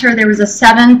monitor, there was a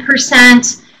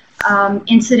 7%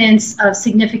 incidence of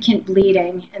significant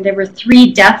bleeding, and there were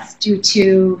 3 deaths due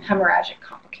to hemorrhagic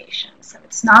complications. So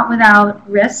it's not without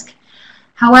risk.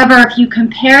 However, if you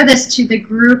compare this to the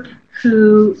group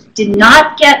who did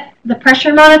not get the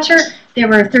pressure monitor, there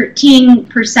were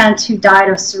 13% who died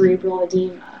of cerebral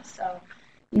edema. So,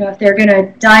 if they're going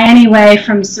to die anyway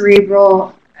from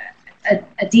cerebral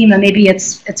edema, maybe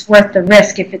it's worth the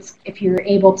risk if you're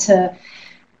able to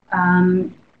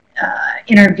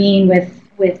intervene with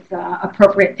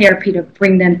appropriate therapy to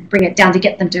bring it down to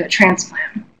get them to a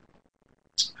transplant.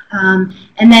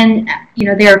 And then,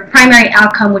 their primary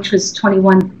outcome, which was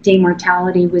 21-day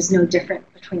mortality, was no different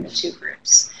between the two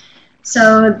groups.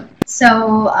 So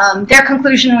their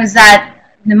conclusion was that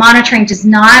the monitoring does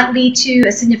not lead to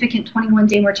a significant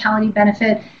 21-day mortality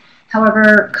benefit.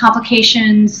 However,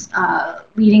 complications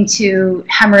leading to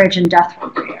hemorrhage and death were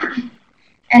rare.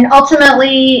 And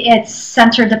ultimately, it's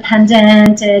center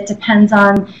dependent. It depends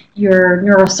on your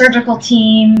neurosurgical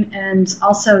team and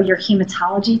also your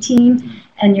hematology team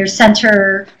and your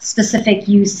center-specific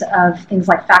use of things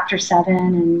like factor VII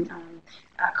and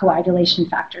coagulation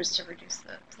factors to reduce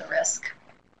the risk.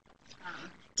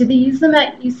 Did they use them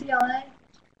at UCLA?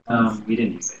 We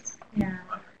didn't use it. Yeah.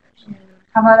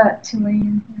 How about at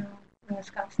Tulane?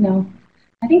 Wisconsin? No.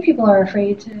 I think people are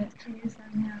afraid to use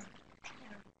them, yeah.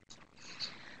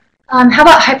 How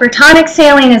about hypertonic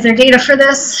saline? Is there data for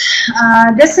this?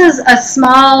 This is a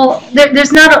small,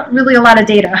 there's not really a lot of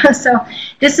data. So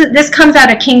this comes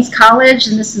out of King's College,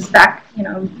 and this is back,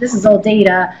 this is old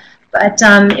data. But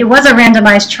it was a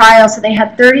randomized trial, so they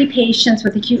had 30 patients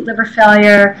with acute liver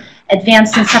failure,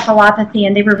 advanced encephalopathy,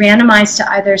 and they were randomized to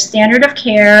either standard of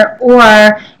care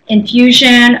or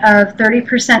infusion of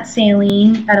 30%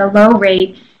 saline at a low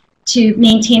rate to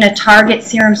maintain a target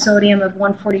serum sodium of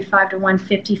 145 to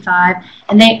 155,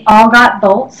 and they all got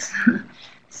both.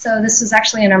 So this was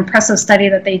actually an impressive study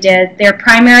that they did. Their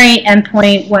primary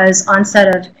endpoint was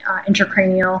onset of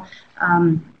intracranial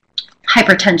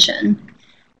hypertension.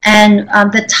 And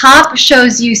the top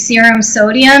shows you serum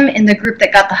sodium in the group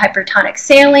that got the hypertonic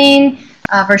saline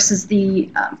versus the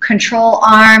control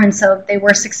arm, and so they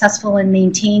were successful in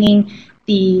maintaining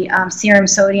the serum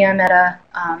sodium at a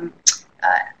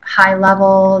high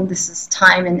level. This is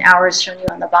time and hours shown you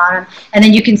on the bottom. And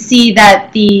then you can see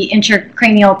that the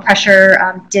intracranial pressure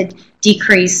did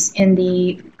decrease in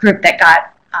the group that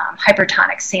got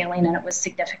hypertonic saline, and it was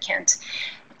significant.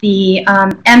 The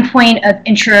endpoint of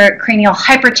intracranial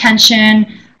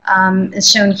hypertension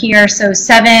is shown here. So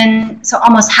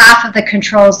almost half of the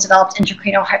controls developed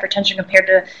intracranial hypertension compared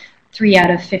to 3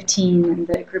 out of 15 in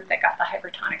the group that got the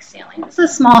hypertonic saline. It's a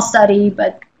small study,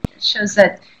 but it shows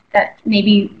that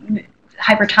maybe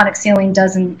hypertonic saline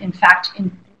does, in fact,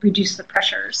 reduce the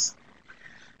pressures.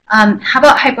 How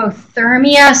about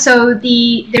hypothermia? So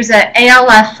there's an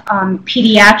ALF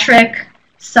pediatric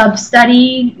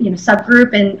sub-study,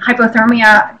 subgroup, and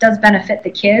hypothermia does benefit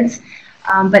the kids,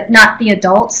 but not the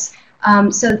adults.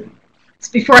 So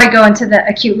before I go into the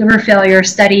acute liver failure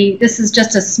study, this is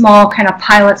just a small kind of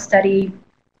pilot study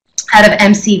out of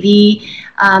MCV,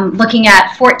 looking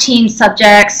at 14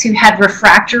 subjects who had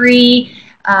refractory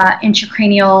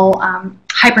intracranial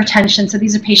hypertension. So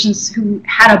these are patients who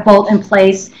had a bolt in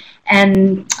place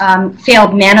and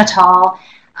failed mannitol.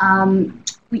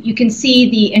 You can see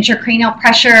the intracranial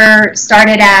pressure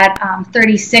started at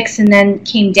 36 and then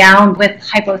came down with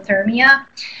hypothermia.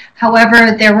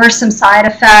 However, there were some side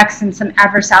effects and some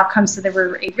adverse outcomes. So there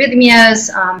were arrhythmias,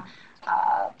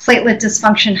 platelet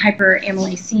dysfunction,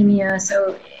 hyperamylasemia.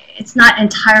 So it's not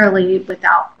entirely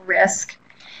without risk.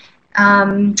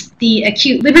 The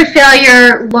acute liver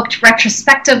failure looked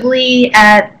retrospectively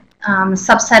at a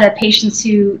subset of patients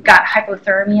who got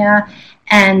hypothermia,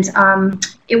 and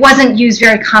it wasn't used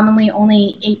very commonly,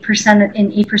 only 8%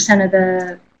 in 8% of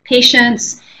the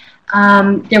patients.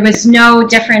 There was no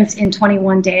difference in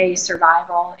 21-day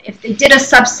survival. If they did a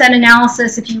subset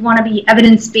analysis, if you want to be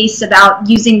evidence-based about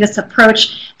using this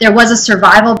approach, there was a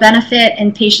survival benefit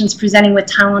in patients presenting with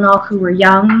Tylenol who were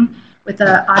young, with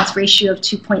an odds ratio of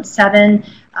 2.7,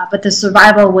 but the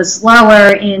survival was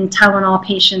lower in Tylenol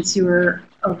patients who were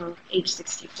over age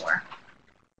 64.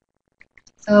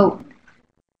 So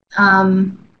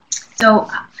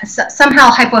somehow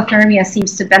hypothermia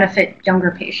seems to benefit younger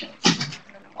patients.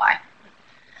 I don't know why.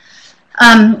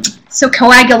 So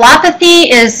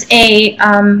coagulopathy is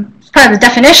part of the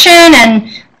definition, and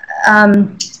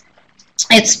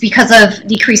it's because of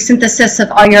decreased synthesis of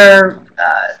all your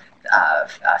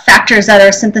factors that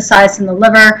are synthesized in the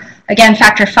liver. Again,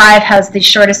 factor V has the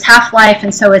shortest half-life,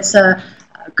 and so it's a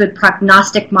good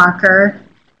prognostic marker.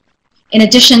 In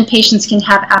addition, patients can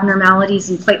have abnormalities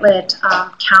in platelet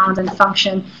count and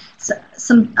function.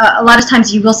 So a lot of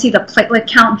times you will see the platelet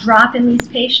count drop in these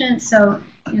patients. So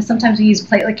sometimes we use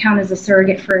platelet count as a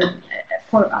surrogate for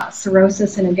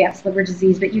cirrhosis and advanced liver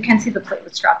disease, but you can see the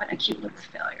platelets drop in acute liver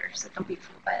failure, so don't be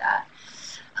fooled by that.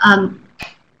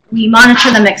 We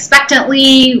monitor them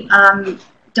expectantly,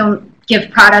 don't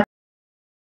give product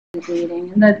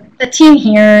bleeding. And the team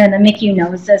here and the MICU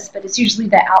knows this, but it's usually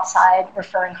the outside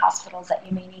referring hospitals that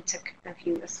you may need to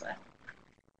review this with.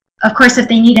 Of course, if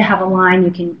they need to have a line,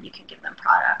 you can give them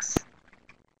products.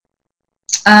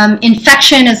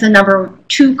 Infection is the number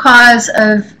 2 cause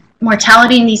of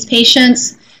mortality in these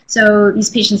patients. So these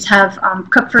patients have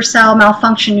Kupffer cell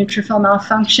malfunction, neutrophil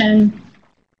malfunction.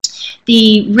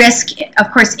 The risk,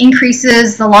 of course,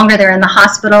 increases the longer they're in the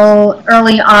hospital.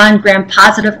 Early on,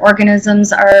 gram-positive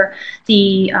organisms are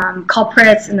the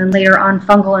culprits, and then later on,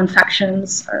 fungal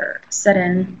infections are set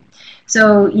in.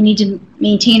 So you need to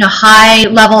maintain a high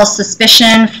level of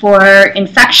suspicion for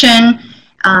infection.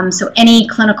 So any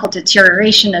clinical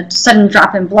deterioration, a sudden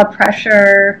drop in blood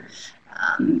pressure,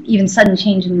 even sudden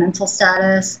change in mental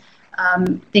status.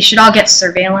 They should all get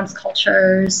surveillance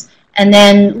cultures. And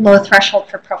then low threshold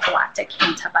for prophylactic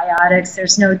antibiotics.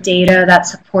 There's no data that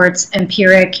supports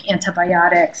empiric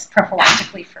antibiotics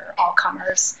prophylactically for all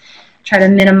comers. Try to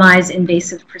minimize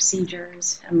invasive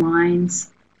procedures and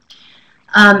lines.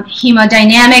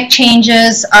 Hemodynamic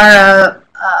changes are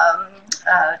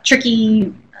a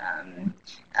tricky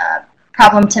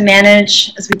problem to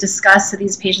manage, as we discussed. So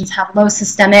these patients have low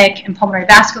systemic and pulmonary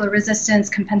vascular resistance,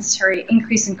 compensatory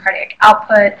increase in cardiac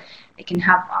output. They can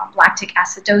have lactic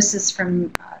acidosis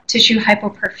from tissue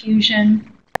hypoperfusion.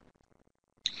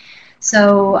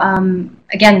 So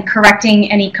again,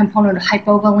 correcting any component of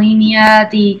hypovolemia,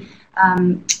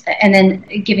 and then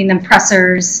giving them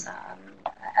pressors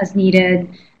as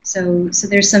needed. So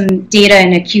there's some data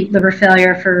in acute liver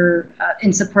failure for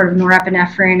in support of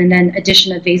norepinephrine, and then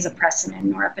addition of vasopressin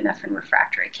in norepinephrine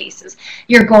refractory cases.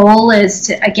 Your goal is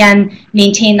to, again,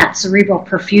 maintain that cerebral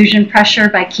perfusion pressure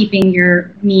by keeping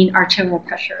your mean arterial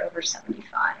pressure over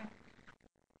 75.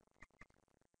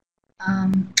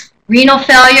 Renal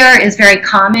failure is very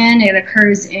common. It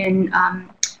occurs in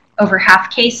over half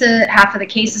of the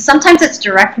cases. Sometimes it's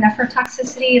direct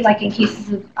nephrotoxicity, like in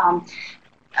cases of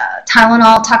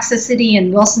Tylenol toxicity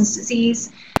and Wilson's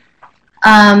disease.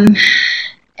 And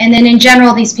then in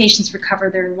general, these patients recover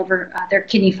their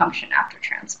kidney function after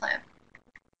transplant.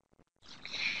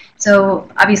 So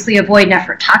obviously avoid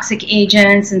nephrotoxic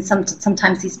agents, and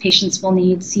sometimes these patients will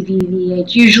need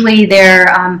CVVH. Usually their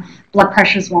blood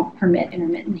pressures won't permit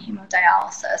intermittent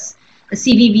hemodialysis. The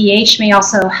CVVH may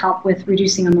also help with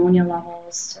reducing ammonia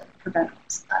levels to prevent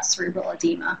cerebral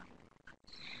edema.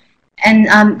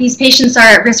 And these patients are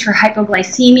at risk for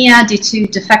hypoglycemia due to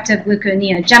defective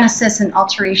gluconeogenesis and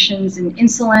alterations in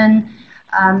insulin.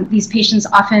 These patients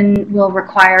often will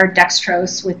require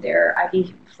dextrose with their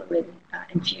IV fluid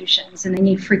infusions, and they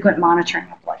need frequent monitoring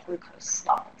of blood glucose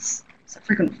levels, so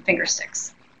frequent finger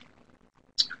sticks.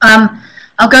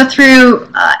 I'll go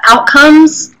through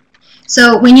outcomes.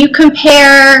 So when you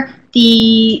compare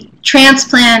the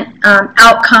transplant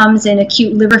outcomes in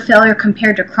acute liver failure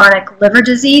compared to chronic liver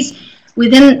disease,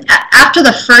 after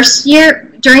the first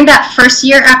year, during that first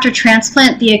year after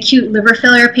transplant, the acute liver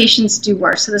failure patients do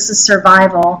worse. So this is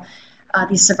survival,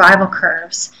 these survival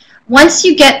curves. Once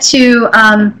you get to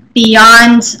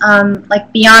beyond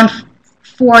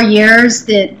 4 years,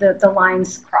 the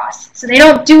lines cross. So they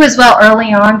don't do as well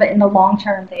early on, but in the long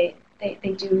term, they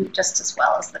do just as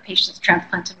well as the patients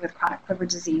transplanted with chronic liver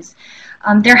disease.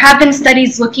 There have been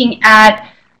studies looking at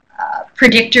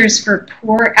predictors for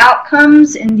poor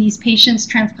outcomes in these patients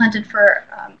transplanted for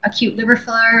acute liver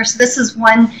failure. So this is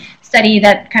one study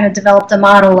that kind of developed a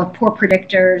model of poor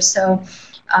predictors. So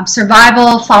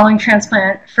survival following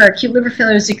transplant for acute liver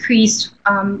failure is decreased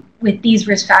with these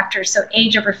risk factors. So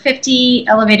age over 50,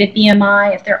 elevated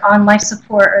BMI, if they're on life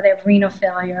support, or they have renal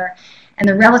failure. And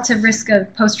the relative risk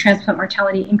of post-transplant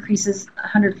mortality increases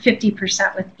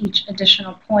 150% with each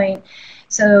additional point.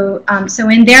 So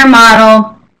in their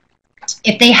model,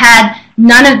 if they had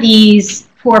none of these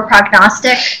poor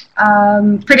prognostic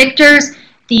predictors,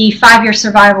 the 5-year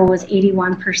survival was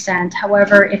 81%.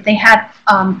 However, if they had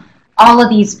all of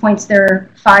these points, their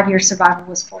 5-year survival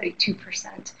was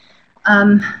 42%.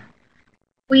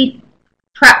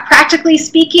 Practically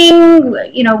speaking,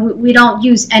 we don't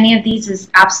use any of these as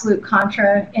absolute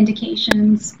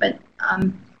contraindications, but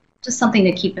just something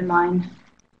to keep in mind.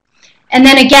 And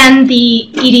then again,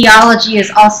 the etiology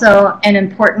is also an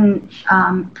important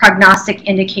prognostic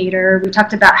indicator. We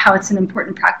talked about how it's an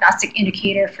important prognostic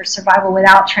indicator for survival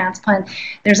without transplant.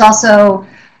 There's also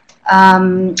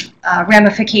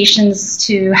ramifications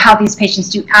to how these patients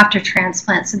do after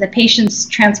transplant. So the patients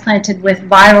transplanted with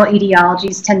viral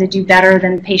etiologies tend to do better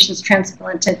than patients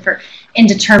transplanted for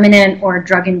indeterminate or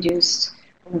drug-induced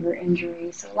liver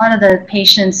injury. So a lot of the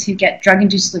patients who get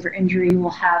drug-induced liver injury will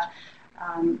have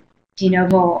de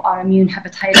novo autoimmune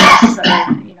hepatitis,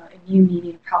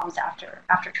 immune-mediated problems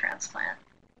after transplant.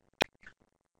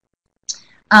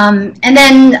 And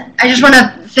then I just want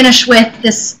to finish with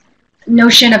this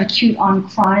notion of acute on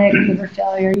chronic liver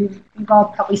failure. You've all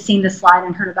probably seen this slide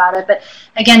and heard about it, but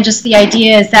again, just the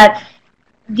idea is that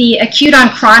the acute on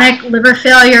chronic liver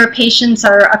failure patients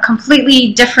are a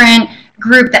completely different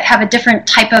group that have a different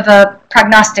type of a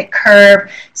prognostic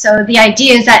curve. So the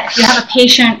idea is that if you have a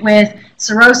patient with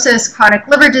cirrhosis, chronic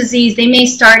liver disease, they may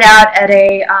start out at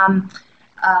a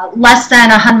less than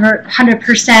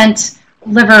 100%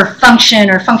 liver function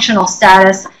or functional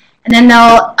status, and then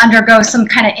they'll undergo some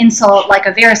kind of insult like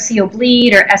a variceal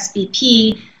bleed or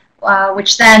SBP,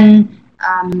 which then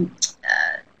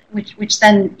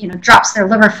drops their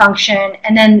liver function,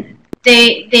 and then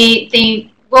they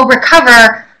will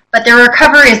recover, but their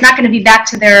recovery is not going to be back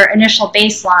to their initial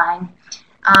baseline.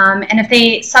 And if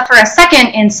they suffer a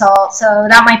second insult, so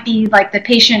that might be like the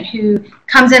patient who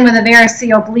comes in with a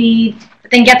variceal bleed, but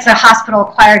then gets a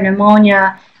hospital-acquired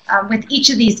pneumonia. With each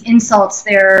of these insults,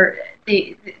 they're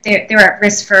at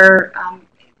risk for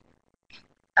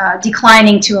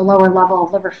declining to a lower level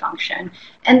of liver function,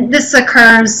 and this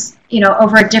occurs,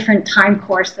 over a different time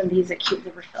course than these acute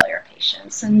liver failure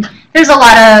patients. And there's a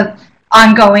lot of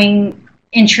ongoing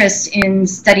interest in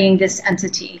studying this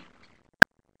entity.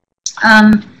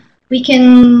 We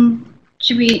can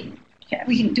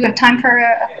do have time for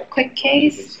a quick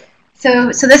case. So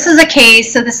this is a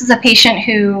case. So this is a patient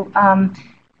who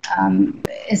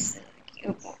is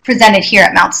presented here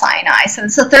at Mount Sinai. So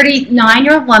it's a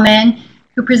 39-year-old woman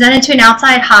who presented to an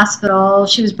outside hospital.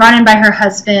 She was brought in by her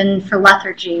husband for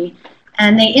lethargy,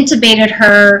 and they intubated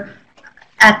her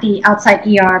at the outside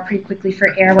ER pretty quickly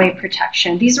for airway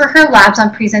protection. These were her labs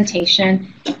on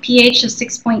presentation: pH of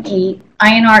 6.8,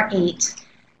 INR 8.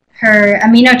 Her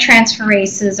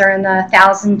aminotransferases are in the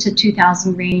 1,000 to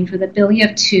 2,000 range with a bili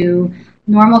of 2,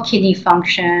 normal kidney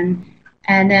function.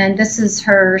 And then this is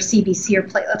her CBC, or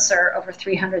platelets are over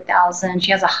 300,000.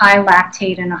 She has a high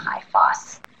lactate and a high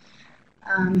phos.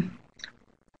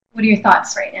 What are your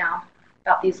thoughts right now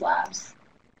about these labs?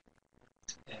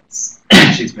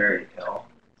 She's very ill.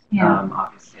 Yeah.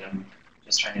 Obviously, I'm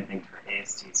just trying to think her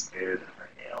AST is greater than her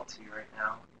ALT right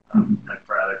now. Like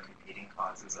for other competing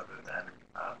causes other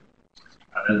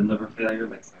than liver failure,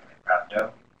 like something like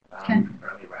rhabdo,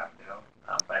 early rhabdo.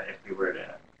 But if we were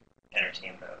to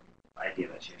entertain the idea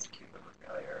that she has acute liver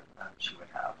failure, she would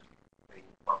have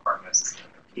more prognosis than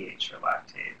her pH or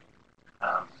lactate.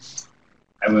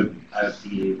 I would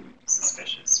be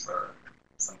suspicious for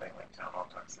something like terminal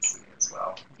toxicity as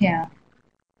well. Yeah.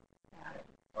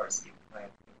 Or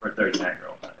for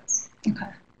 39-year-old, that is.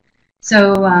 Okay.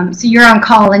 So you're on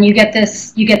call and you get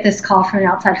this call from an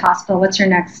outside hospital. What's your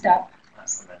next step?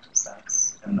 That's the mental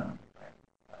stats and the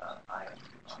iron,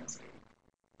 honestly.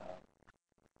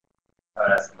 I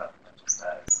would ask about the mental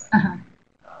status.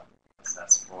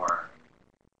 Assess for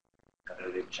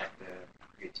whether they've checked the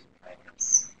creatine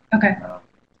kinase. Okay.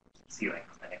 See like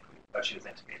clinically, but she was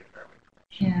intubated for a week.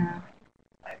 Yeah.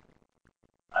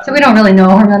 So we don't really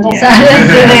know her mental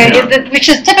status, which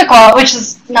is typical, which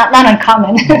is not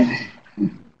uncommon.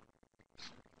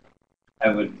 I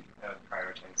would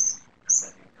prioritize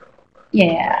sending her over.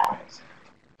 Yeah.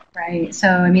 Right. So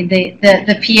I mean,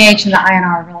 the pH and the INR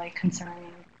are really concerning.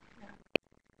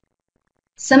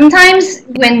 Sometimes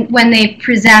when they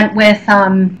present with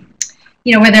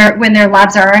when their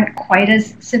labs aren't quite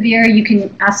as severe, you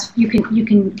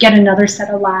can get another set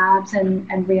of labs and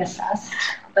reassess.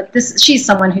 But she's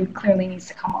someone who clearly needs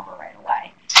to come over right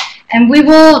away, and we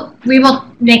will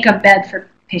make a bed for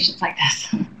patients like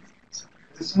this.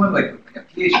 Is someone like a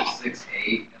pH of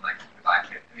 6.8 and like I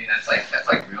mean that's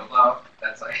like real low.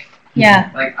 That's like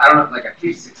like I don't know, like a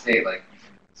pH 6.8, like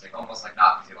it's like almost like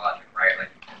not physiologic, right?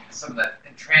 Like some of that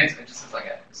in trans, it just is like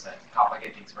to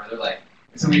complicate things further. Like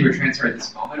if somebody were transferred at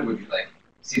this moment, would you like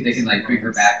see if they can like bring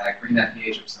her back, like bring that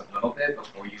pH up just a little bit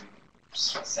before you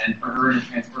send for her in a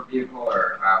transport vehicle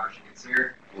or however she gets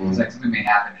here? Because like something may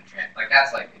happen in trans. Like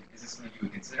that's like, is this something you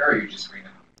would consider, or you just bring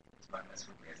them as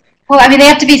quickly as they can? Well, I mean, they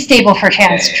have to be stable for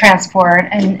transport,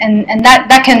 and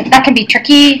that can be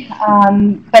tricky.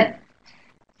 But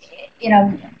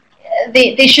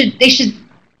they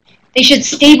should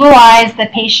stabilize the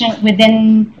patient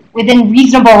within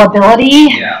reasonable ability.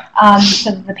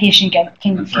 So that the patient can.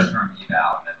 The first term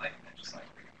eval, and then just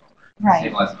bring it over. Right.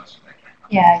 Stabilize the most they can.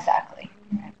 Yeah, exactly.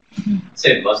 I'd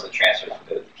say most of the transfers will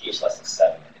go to pH less than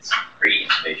 7. It's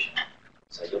pre-intubation,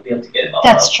 so you'll be able to get them up.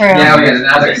 That's true. Yeah,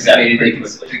 now they're intubated, they can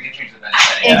quickly. change the vent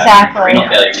setting. Exactly. Renal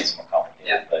failure gets more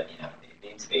complicated, but the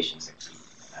intubation's a key.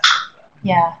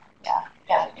 Yeah.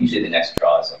 Usually the next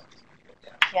draw is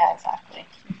Yeah, exactly.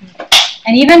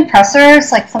 And even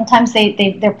pressors, like sometimes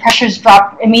their pressures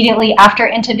drop immediately after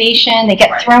intubation. They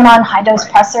get thrown on high-dose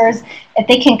pressors. If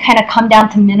they can kind of come down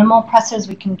to minimal pressors,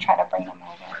 we can try to bring them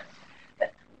over,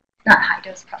 but not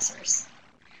high-dose pressors.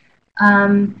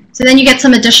 So then you get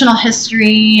some additional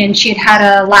history, and she had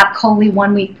a lap chole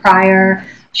 1 week prior.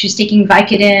 She was taking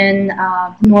Vicodin,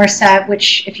 Norset,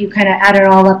 which if you kind of add it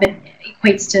all up, it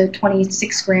equates to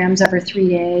 26 grams over 3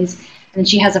 days. And then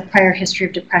she has a prior history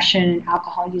of depression and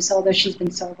alcohol use, although she's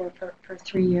been sober for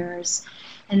 3 years.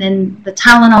 And then the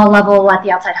Tylenol level at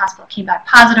the outside hospital came back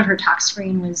positive. Her tox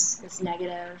screen was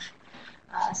negative.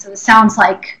 So it sounds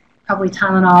like probably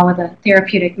Tylenol with a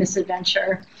therapeutic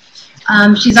misadventure.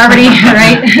 She's already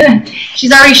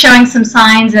she's already showing some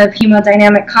signs of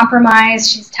hemodynamic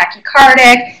compromise. She's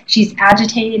tachycardic. She's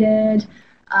agitated.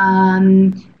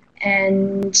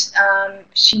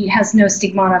 She has no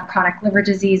stigmata of chronic liver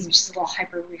disease, and she's a little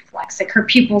hyperreflexic. Her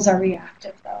pupils are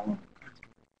reactive, though.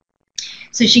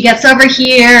 So she gets over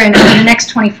here, and in the next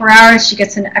 24 hours, she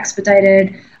gets an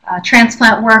expedited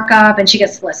transplant workup, and she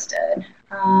gets listed.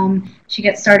 She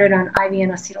gets started on IV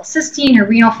and acetylcysteine. Her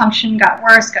renal function got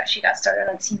worse. She got started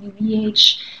on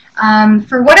CVVH.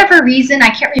 For whatever reason, I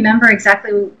can't remember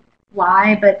exactly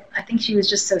why, but I think she was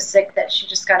just so sick that she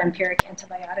just got empiric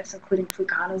antibiotics, including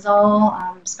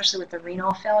fluconazole, especially with the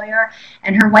renal failure.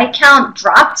 And her white count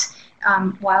dropped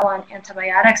while on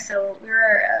antibiotics, so we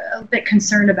were a bit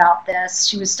concerned about this.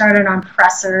 She was started on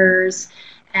pressors,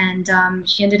 and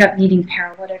she ended up needing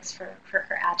paralytics for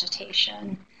her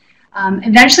agitation.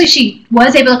 Eventually, she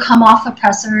was able to come off the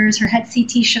pressors. Her head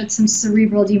CT showed some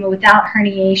cerebral edema without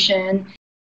herniation.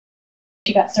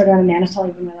 She got started on a mannitol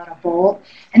even without a bolt.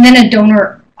 And then a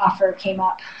donor offer came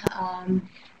up.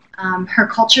 Her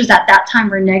cultures at that time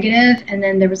were negative, and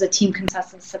then there was a team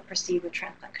consensus to proceed with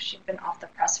transplant because she'd been off the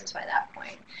pressors by that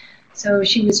point. So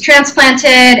she was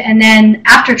transplanted, and then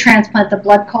after transplant, the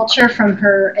blood culture from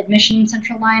her admission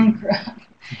central line grew up.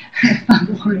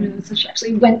 So she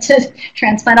actually went to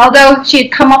transplant, although she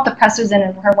had come off the pressors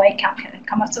and her white count hadn't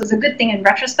come up. So it was a good thing in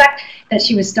retrospect that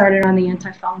she was started on the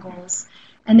antifungals.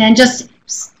 And then just,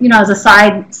 as a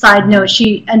side note,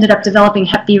 she ended up developing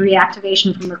Hep B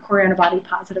reactivation from her core antibody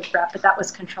positive rep, but that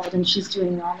was controlled, and she's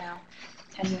doing well now,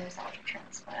 10 years after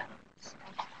transplant. So,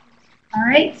 all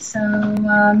right, so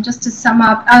just to sum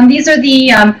up, these are the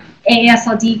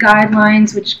AASLD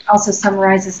guidelines, which also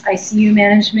summarizes ICU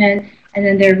management, and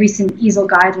then there are recent EASL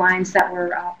guidelines that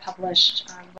were published